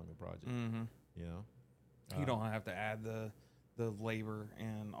sped along the project. You don't have to add the labor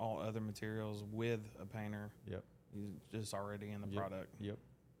and all other materials with a painter. Yep. He's just already in the product. Yep.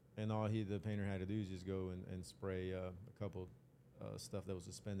 And all the painter had to do is just go and spray a couple stuff that was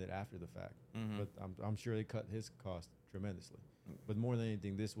suspended after the fact. But I'm sure they cut his cost tremendously. But more than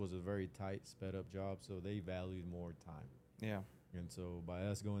anything, this was a very tight, sped up job, so they valued more time. Yeah. And so by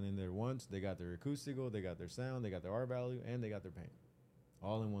us going in there once, they got their acoustical, they got their sound, they got their R value, and they got their paint,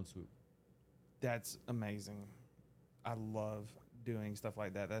 all in one swoop. That's amazing. I love doing stuff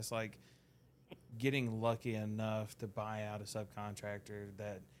like that. That's like getting lucky enough to buy out a subcontractor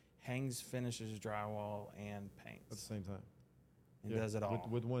that hangs, finishes drywall, and paints At the same time. and does it all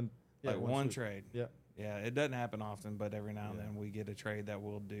With one, like one swoop. trade. Yeah. Yeah, it doesn't happen often, but every now and Yeah. then we get a trade that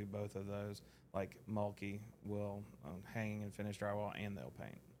will do both of those. Like Mulkey will hang and finish drywall, and they'll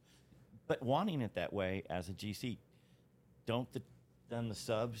paint. But wanting it that way as a GC, then the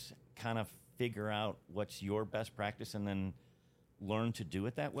subs kind of figure out what's your best practice and then learn to do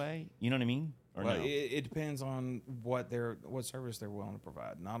it that way? You know what I mean? Or Well, no? it depends on what service they're willing to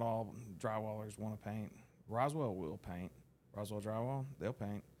provide. Not all drywallers want to paint. Roswell will paint. Roswell Drywall, they'll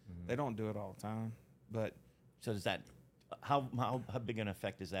paint. Mm-hmm. They don't do it all the time, but So does that how big an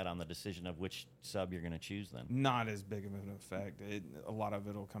effect is that on the decision of which sub you're going to choose then? not as big of an effect. A lot of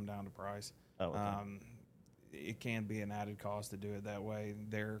it will come down to price. Oh, okay. It can be an added cost to do it that way.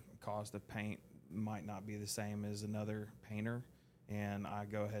 Their cost of paint might not be the same as another painter, and I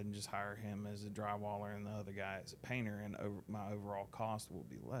go ahead and just hire him as a drywaller and the other guy as a painter, and my overall cost will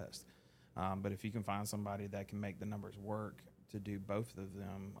be less. But if you can find somebody that can make the numbers work to do both of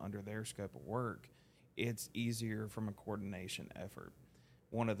them under their scope of work, it's easier from a coordination effort.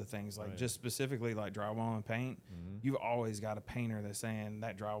 One of the things, like just specifically like drywall and paint, you've always got a painter that's saying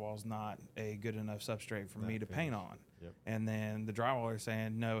that drywall's not a good enough substrate for me to paint on. Yep. And then the drywaller is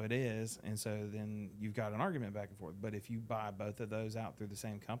saying, no, it is. And so then you've got an argument back and forth. But if you buy both of those out through the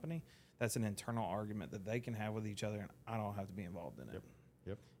same company, that's an internal argument that they can have with each other, and I don't have to be involved in it.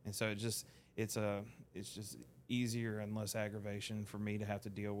 Yep. And so it's just easier and less aggravation for me to have to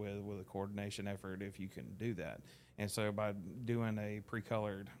deal with a coordination effort if you can do that. And so by doing a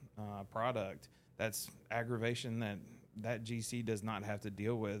pre-colored product, that's aggravation that GC does not have to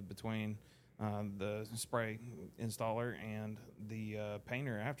deal with between the spray installer and the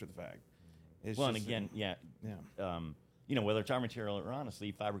painter after the fact. It's Well, and just again, whether it's our material or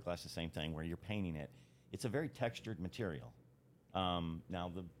honestly fiberglass, the same thing where you're painting it. It's a very textured material.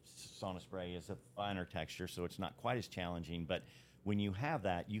 Now the sauna spray is a finer texture, so it's not quite as challenging. But when you have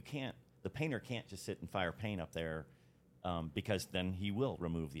that, the painter can't just sit and fire paint up there because then he will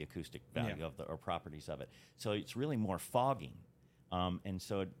remove the acoustic value of or properties of it. So it's really more fogging, and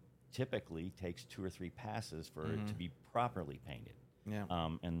so it typically takes 2 or 3 passes for it to be properly painted. Yeah.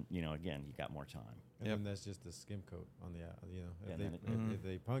 And again, you got more time. And then that's just the skim coat on the if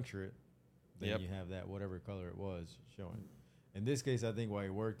they puncture it, then you have that whatever color it was showing. In this case, I think why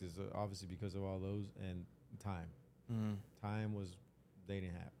it worked is obviously because of all those and time. Time was they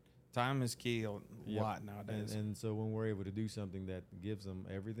didn't have. Time is key a lot nowadays. And so when we're able to do something that gives them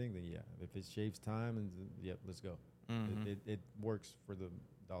everything, then if it shaves time, and let's go. It works for the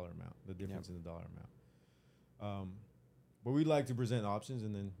dollar amount, the difference in the dollar amount. But we like to present options,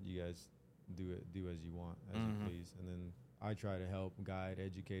 and then you guys do as you want, as you please. And then I try to help, guide,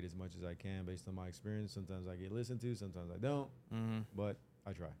 educate as much as I can based on my experience. Sometimes I get listened to, sometimes I don't, but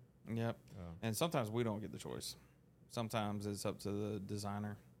I try. Yep. And sometimes we don't get the choice. Sometimes it's up to the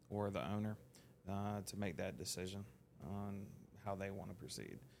designer or the owner to make that decision on how they want to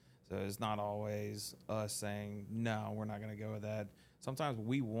proceed. So it's not always us saying, no, we're not going to go with that. Sometimes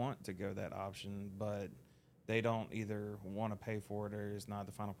we want to go that option, but they don't either want to pay for it or it's not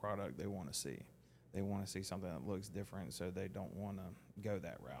the final product they want to see. They want to see something that looks different, so they don't want to go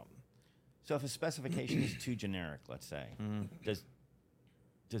that route. So if a specification is too generic, let's say,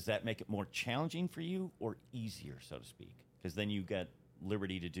 does that make it more challenging for you or easier, so to speak? Because then you get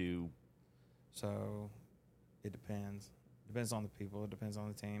liberty to do. So it depends. It depends on the people. It depends on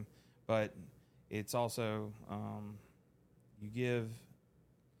the team. But it's also you give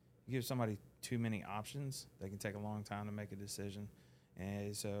somebody too many options, they can take a long time to make a decision.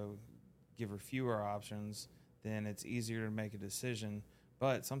 And so give her fewer options, then it's easier to make a decision.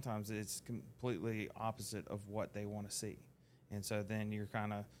 But sometimes it's completely opposite of what they want to see. And so then you're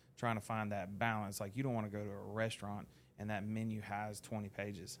kind of trying to find that balance. Like you don't want to go to a restaurant and that menu has 20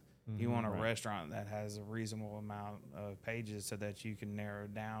 pages. You want a restaurant that has a reasonable amount of pages so that you can narrow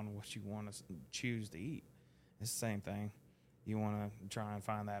down what you want to choose to eat. It's the same thing. You want to try and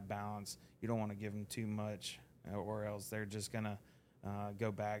find that balance. You don't want to give them too much or else they're just going to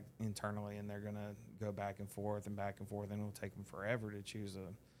go back internally and they're going to go back and forth, and it'll take them forever to choose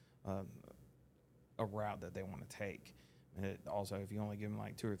a route that they want to take. And also, if you only give them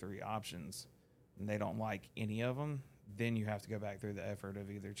like 2 or 3 options and they don't like any of them, then you have to go back through the effort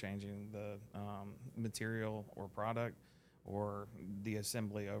of either changing the material or product or the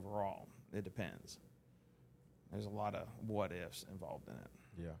assembly overall. It depends. There's a lot of what ifs involved in it.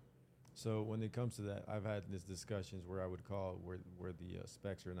 Yeah. So when it comes to that, I've had these discussions where I would call where the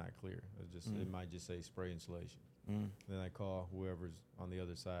specs are not clear. It might just say spray insulation. Then I call whoever's on the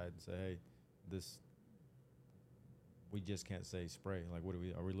other side and say, hey, we just can't say spray. Like,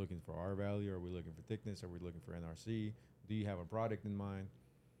 are we looking for R value? Are we looking for thickness? Are we looking for NRC? Do you have a product in mind?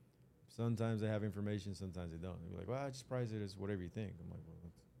 Sometimes they have information, sometimes they don't. They're like, well, I just price it as whatever you think. I'm like,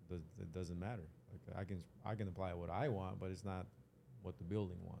 well, it doesn't matter. Like, I can apply what I want, but it's not what the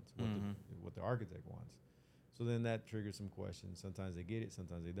building wants, what the architect wants. So then that triggers some questions. Sometimes they get it,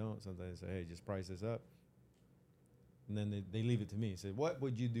 sometimes they don't. Sometimes they say, hey, just price this up. And then they leave it to me and say, what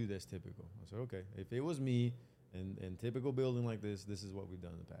would you do that's typical? I said, okay, if it was me and typical building like this is what we've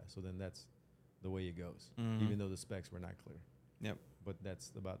done in the past. So then that's the way it goes, even though the specs were not clear. Yep. But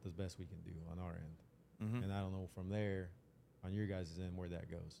that's about the best we can do on our end. And I don't know from there, on your guys' end, where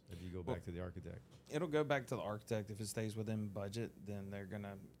that goes. If you go back to the architect. It'll go back to the architect. If it stays within budget, then they're going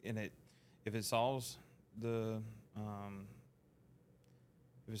to, if it solves the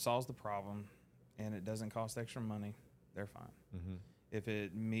problem and it doesn't cost extra money, they're fine. If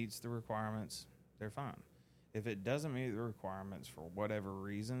it meets the requirements, they're fine. If it doesn't meet the requirements for whatever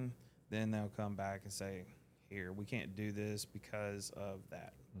reason, then they'll come back and say, here, we can't do this because of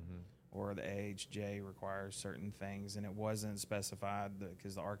that. Or the AHJ requires certain things, and it wasn't specified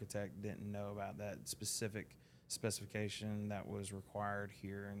because the architect didn't know about that specific specification that was required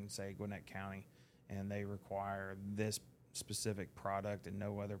here in, say, Gwinnett County, and they require this specific product and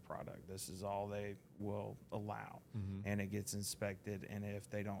no other product. This is all they will allow, and it gets inspected, and if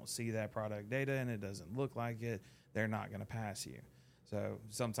they don't see that product data and it doesn't look like it, they're not going to pass you. So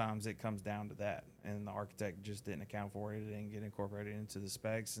sometimes it comes down to that, and the architect just didn't account for it. It didn't get incorporated into the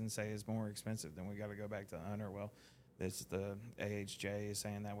specs and say it's more expensive. Then we got to go back to the owner. Well, it's the AHJ is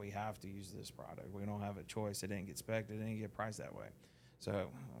saying that we have to use this product. We don't have a choice. It didn't get spec'd. It didn't get priced that way. So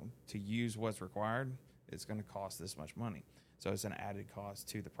to use what's required, it's going to cost this much money. So it's an added cost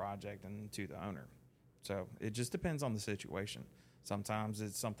to the project and to the owner. So it just depends on the situation. Sometimes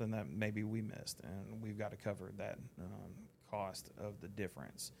it's something that maybe we missed, and we've got to cover that cost of the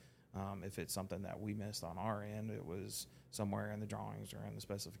difference. If it's something that we missed on our end, it was somewhere in the drawings or in the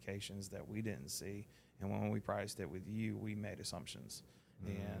specifications that we didn't see, and when we priced it with you, we made assumptions.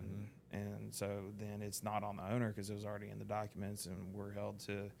 And so then it's not on the owner because it was already in the documents, and we're held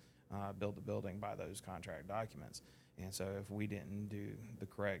to build the building by those contract documents. And so if we didn't do the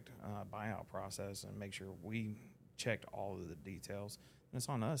correct buyout process and make sure we checked all of the details, then it's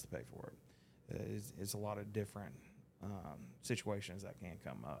on us to pay for it. It's a lot of different situations that can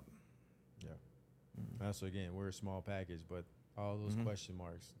come up. Yeah. Also, again, we're a small package, but all those question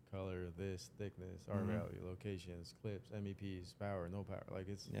marks, color, this, thickness, R value, locations, clips, MEPs, power, no power, like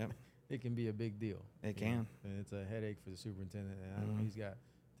it can be a big deal. It can. Know? And it's a headache for the superintendent. And I know he's got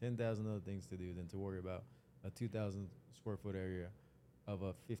 10,000 other things to do than to worry about a 2,000 square foot area of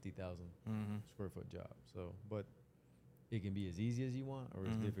a 50,000 square foot job. So, but it can be as easy as you want or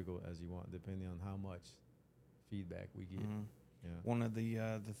as difficult as you want, depending on how much feedback we get. Yeah. One of the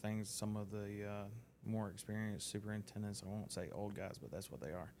things, some of the more experienced superintendents, I won't say old guys, but that's what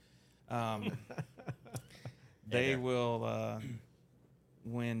they are. They will,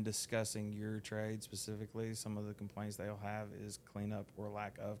 when discussing your trade specifically, some of the complaints they'll have is cleanup or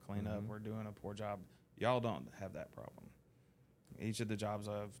lack of cleanup. We're doing a poor job. Y'all don't have that problem. Each of the jobs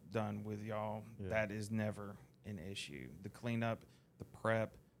I've done with y'all, that is never an issue. The cleanup, the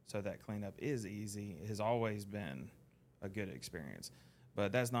prep, so that cleanup is easy, has always been a good experience.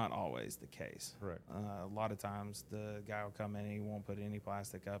 But that's not always the case. Correct. A lot of times the guy will come in and he won't put any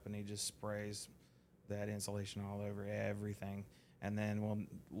plastic up, and he just sprays that insulation all over everything, and then we'll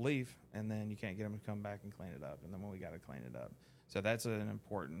leave, and then you can't get him to come back and clean it up, and then we got to clean it up. So that's an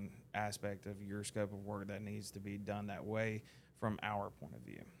important aspect of your scope of work that needs to be done that way from our point of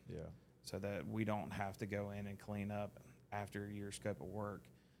view. Yeah. So that we don't have to go in and clean up after your scope of work.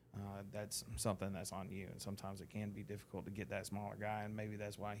 That's something that's on you. And sometimes it can be difficult to get that smaller guy, and maybe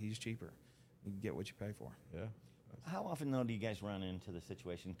that's why he's cheaper. You get what you pay for. Yeah. How often, though, do you guys run into the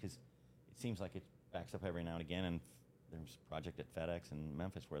situation? Because it seems like it backs up every now and again, and there's a project at FedEx in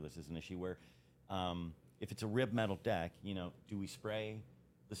Memphis where this is an issue where if it's a rib metal deck, do we spray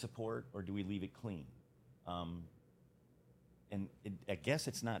the support or do we leave it clean? And I guess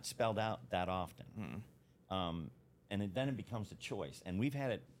it's not spelled out that often. And then it becomes a choice. And we've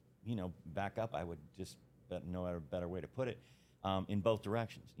had it, back up, I would just know a better way to put it, in both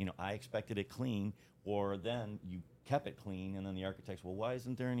directions. I expected it clean, or then you kept it clean, and then the architect's, well, why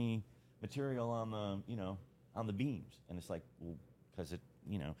isn't there any material on the, on the beams? And it's like, well, because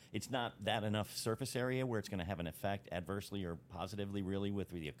it's not that enough surface area where it's going to have an effect adversely or positively really with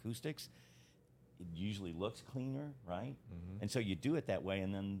the acoustics. It usually looks cleaner, right? And so you do it that way,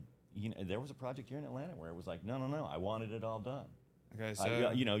 and then there was a project here in Atlanta where it was like, no, I wanted it all done. Okay,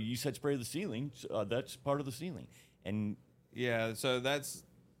 so you said spray the ceiling. That's part of the ceiling, and yeah, so that's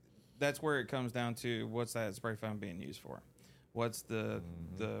where it comes down to what's that spray foam being used for? What's the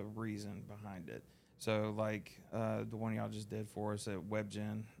reason behind it? So like the one y'all just did for us at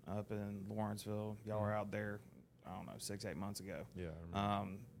WebGen up in Lawrenceville, y'all were out there, I don't know, 6-8 months ago. Yeah, I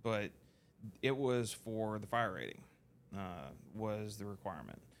remember. But it was for the fire rating was the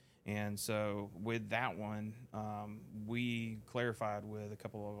requirement. And so with that one, we clarified with a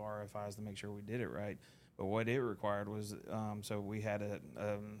couple of RFIs to make sure we did it right. But what it required was, so we had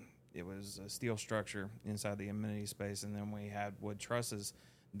it was a steel structure inside the amenity space, and then we had wood trusses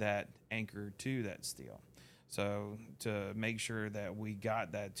that anchored to that steel. So to make sure that we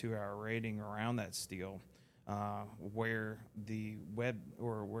got that 2-hour rating around that steel, where the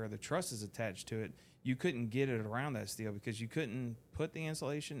where the truss is attached to it, you couldn't get it around that steel because you couldn't put the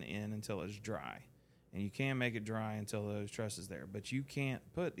insulation in until it's dry. And you can't make it dry until those trusses there. But you can't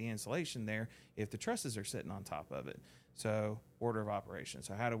put the insulation there if the trusses are sitting on top of it. So order of operation.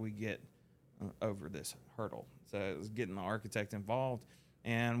 So how do we get over this hurdle? So it was getting the architect involved.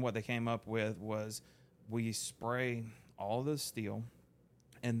 And what they came up with was we spray all the steel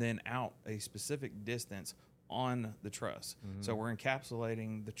and then out a specific distance on the truss. So we're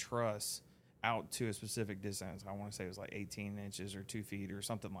encapsulating the truss out to a specific distance. I want to say it was like 18 inches or 2 feet or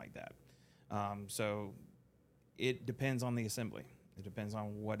something like that. So it depends on the assembly. It depends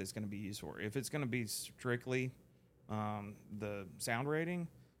on what it's going to be used for. If it's going to be strictly the sound rating,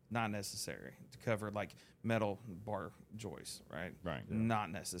 not necessary to cover like metal bar joists, right? Right. Yeah.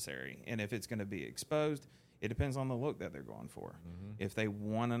 Not necessary. And if it's going to be exposed, it depends on the look that they're going for. If they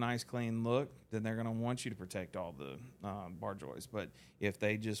want a nice clean look, then they're going to want you to protect all the bar joists. But if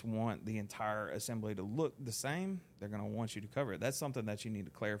they just want the entire assembly to look the same, they're going to want you to cover it. That's something that you need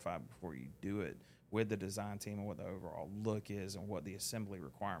to clarify before you do it with the design team and what the overall look is and what the assembly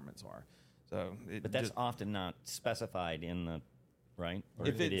requirements are. So, but that's often not specified in the right. Or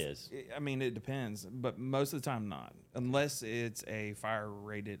if it is, I mean, it depends, but most of the time not, unless it's a fire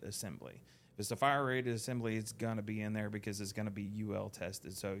rated assembly. If it's a fire rated assembly, it's going to be in there because it's going to be UL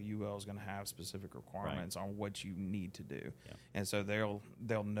tested. So UL is going to have specific requirements on what you need to do. Yeah. And so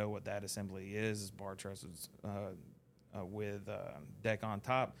they'll know what that assembly is bar trusses with deck on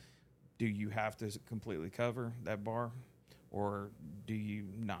top. Do you have to completely cover that bar or do you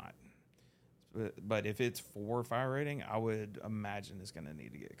not? But if it's for fire rating, I would imagine it's going to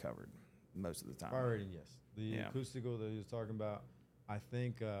need to get covered most of the time. Fire rating, yes. The acoustical that he was talking about, I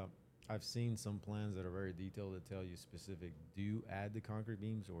think I've seen some plans that are very detailed that tell you specific, do add the concrete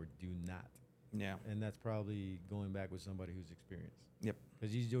beams or do not. Yeah. And that's probably going back with somebody who's experienced. Yep.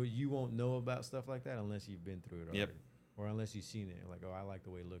 Because you won't know about stuff like that unless you've been through it already. Yep. Or unless you've seen it. Like, oh, I like the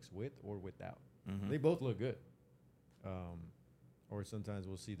way it looks with or without. Mm-hmm. They both look good. Or sometimes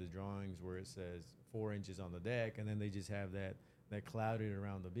we'll see the drawings where it says 4 inches on the deck, and then they just have that clouded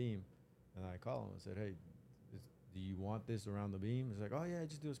around the beam. And I call them and said, hey, do you want this around the beam? It's like, oh yeah,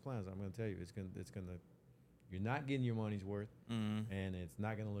 just do his plans. I'm going to tell you, it's gonna. You're not getting your money's worth, and it's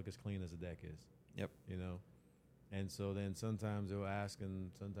not going to look as clean as the deck is. Yep. You know, and so then sometimes they'll ask,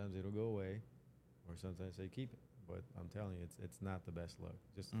 and sometimes it'll go away, or sometimes they keep it. But I'm telling you, it's not the best look.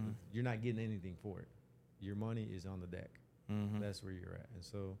 Just you're not getting anything for it. Your money is on the deck. That's where you're at. And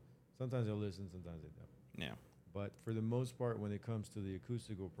so sometimes they'll listen, sometimes they don't. Yeah. But for the most part, when it comes to the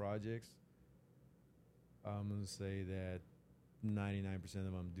acoustical projects, I'm going to say that 99%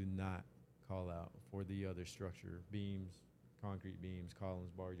 of them do not call out for the other structure, beams, concrete beams,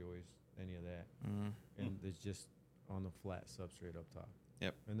 columns, bar joists, any of that. And it's just on the flat substrate up top.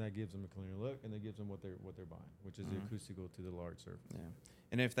 Yep. And that gives them a cleaner look, and that gives them what they're buying, which is the acoustical to the large surface. Yeah.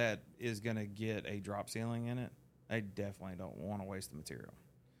 And if that is going to get a drop ceiling in it, they definitely don't want to waste the material.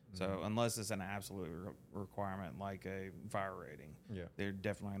 So unless it's an absolute requirement like a fire rating, they're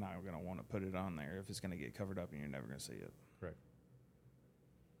definitely not going to want to put it on there if it's going to get covered up and you're never going to see it. Correct.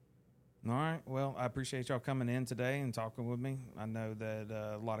 All right. Well, I appreciate y'all coming in today and talking with me. I know that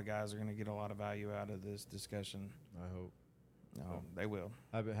a lot of guys are going to get a lot of value out of this discussion. I hope. They will.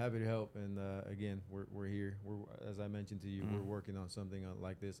 Happy to help. And again, we're here. As I mentioned to you, we're working on something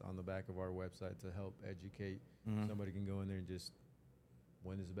like this on the back of our website to help educate. Somebody can go in there and just,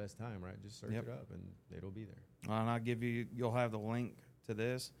 when is the best time, right? Just search it up and it'll be there. Well, and you'll have the link to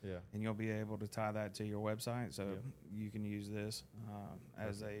this, and you'll be able to tie that to your website, so you can use this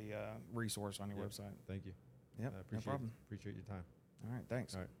as a resource on your website. Thank you. Yep, no problem. Appreciate your time. All right,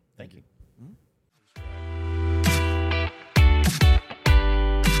 thanks. All right, thank you. Mm-hmm.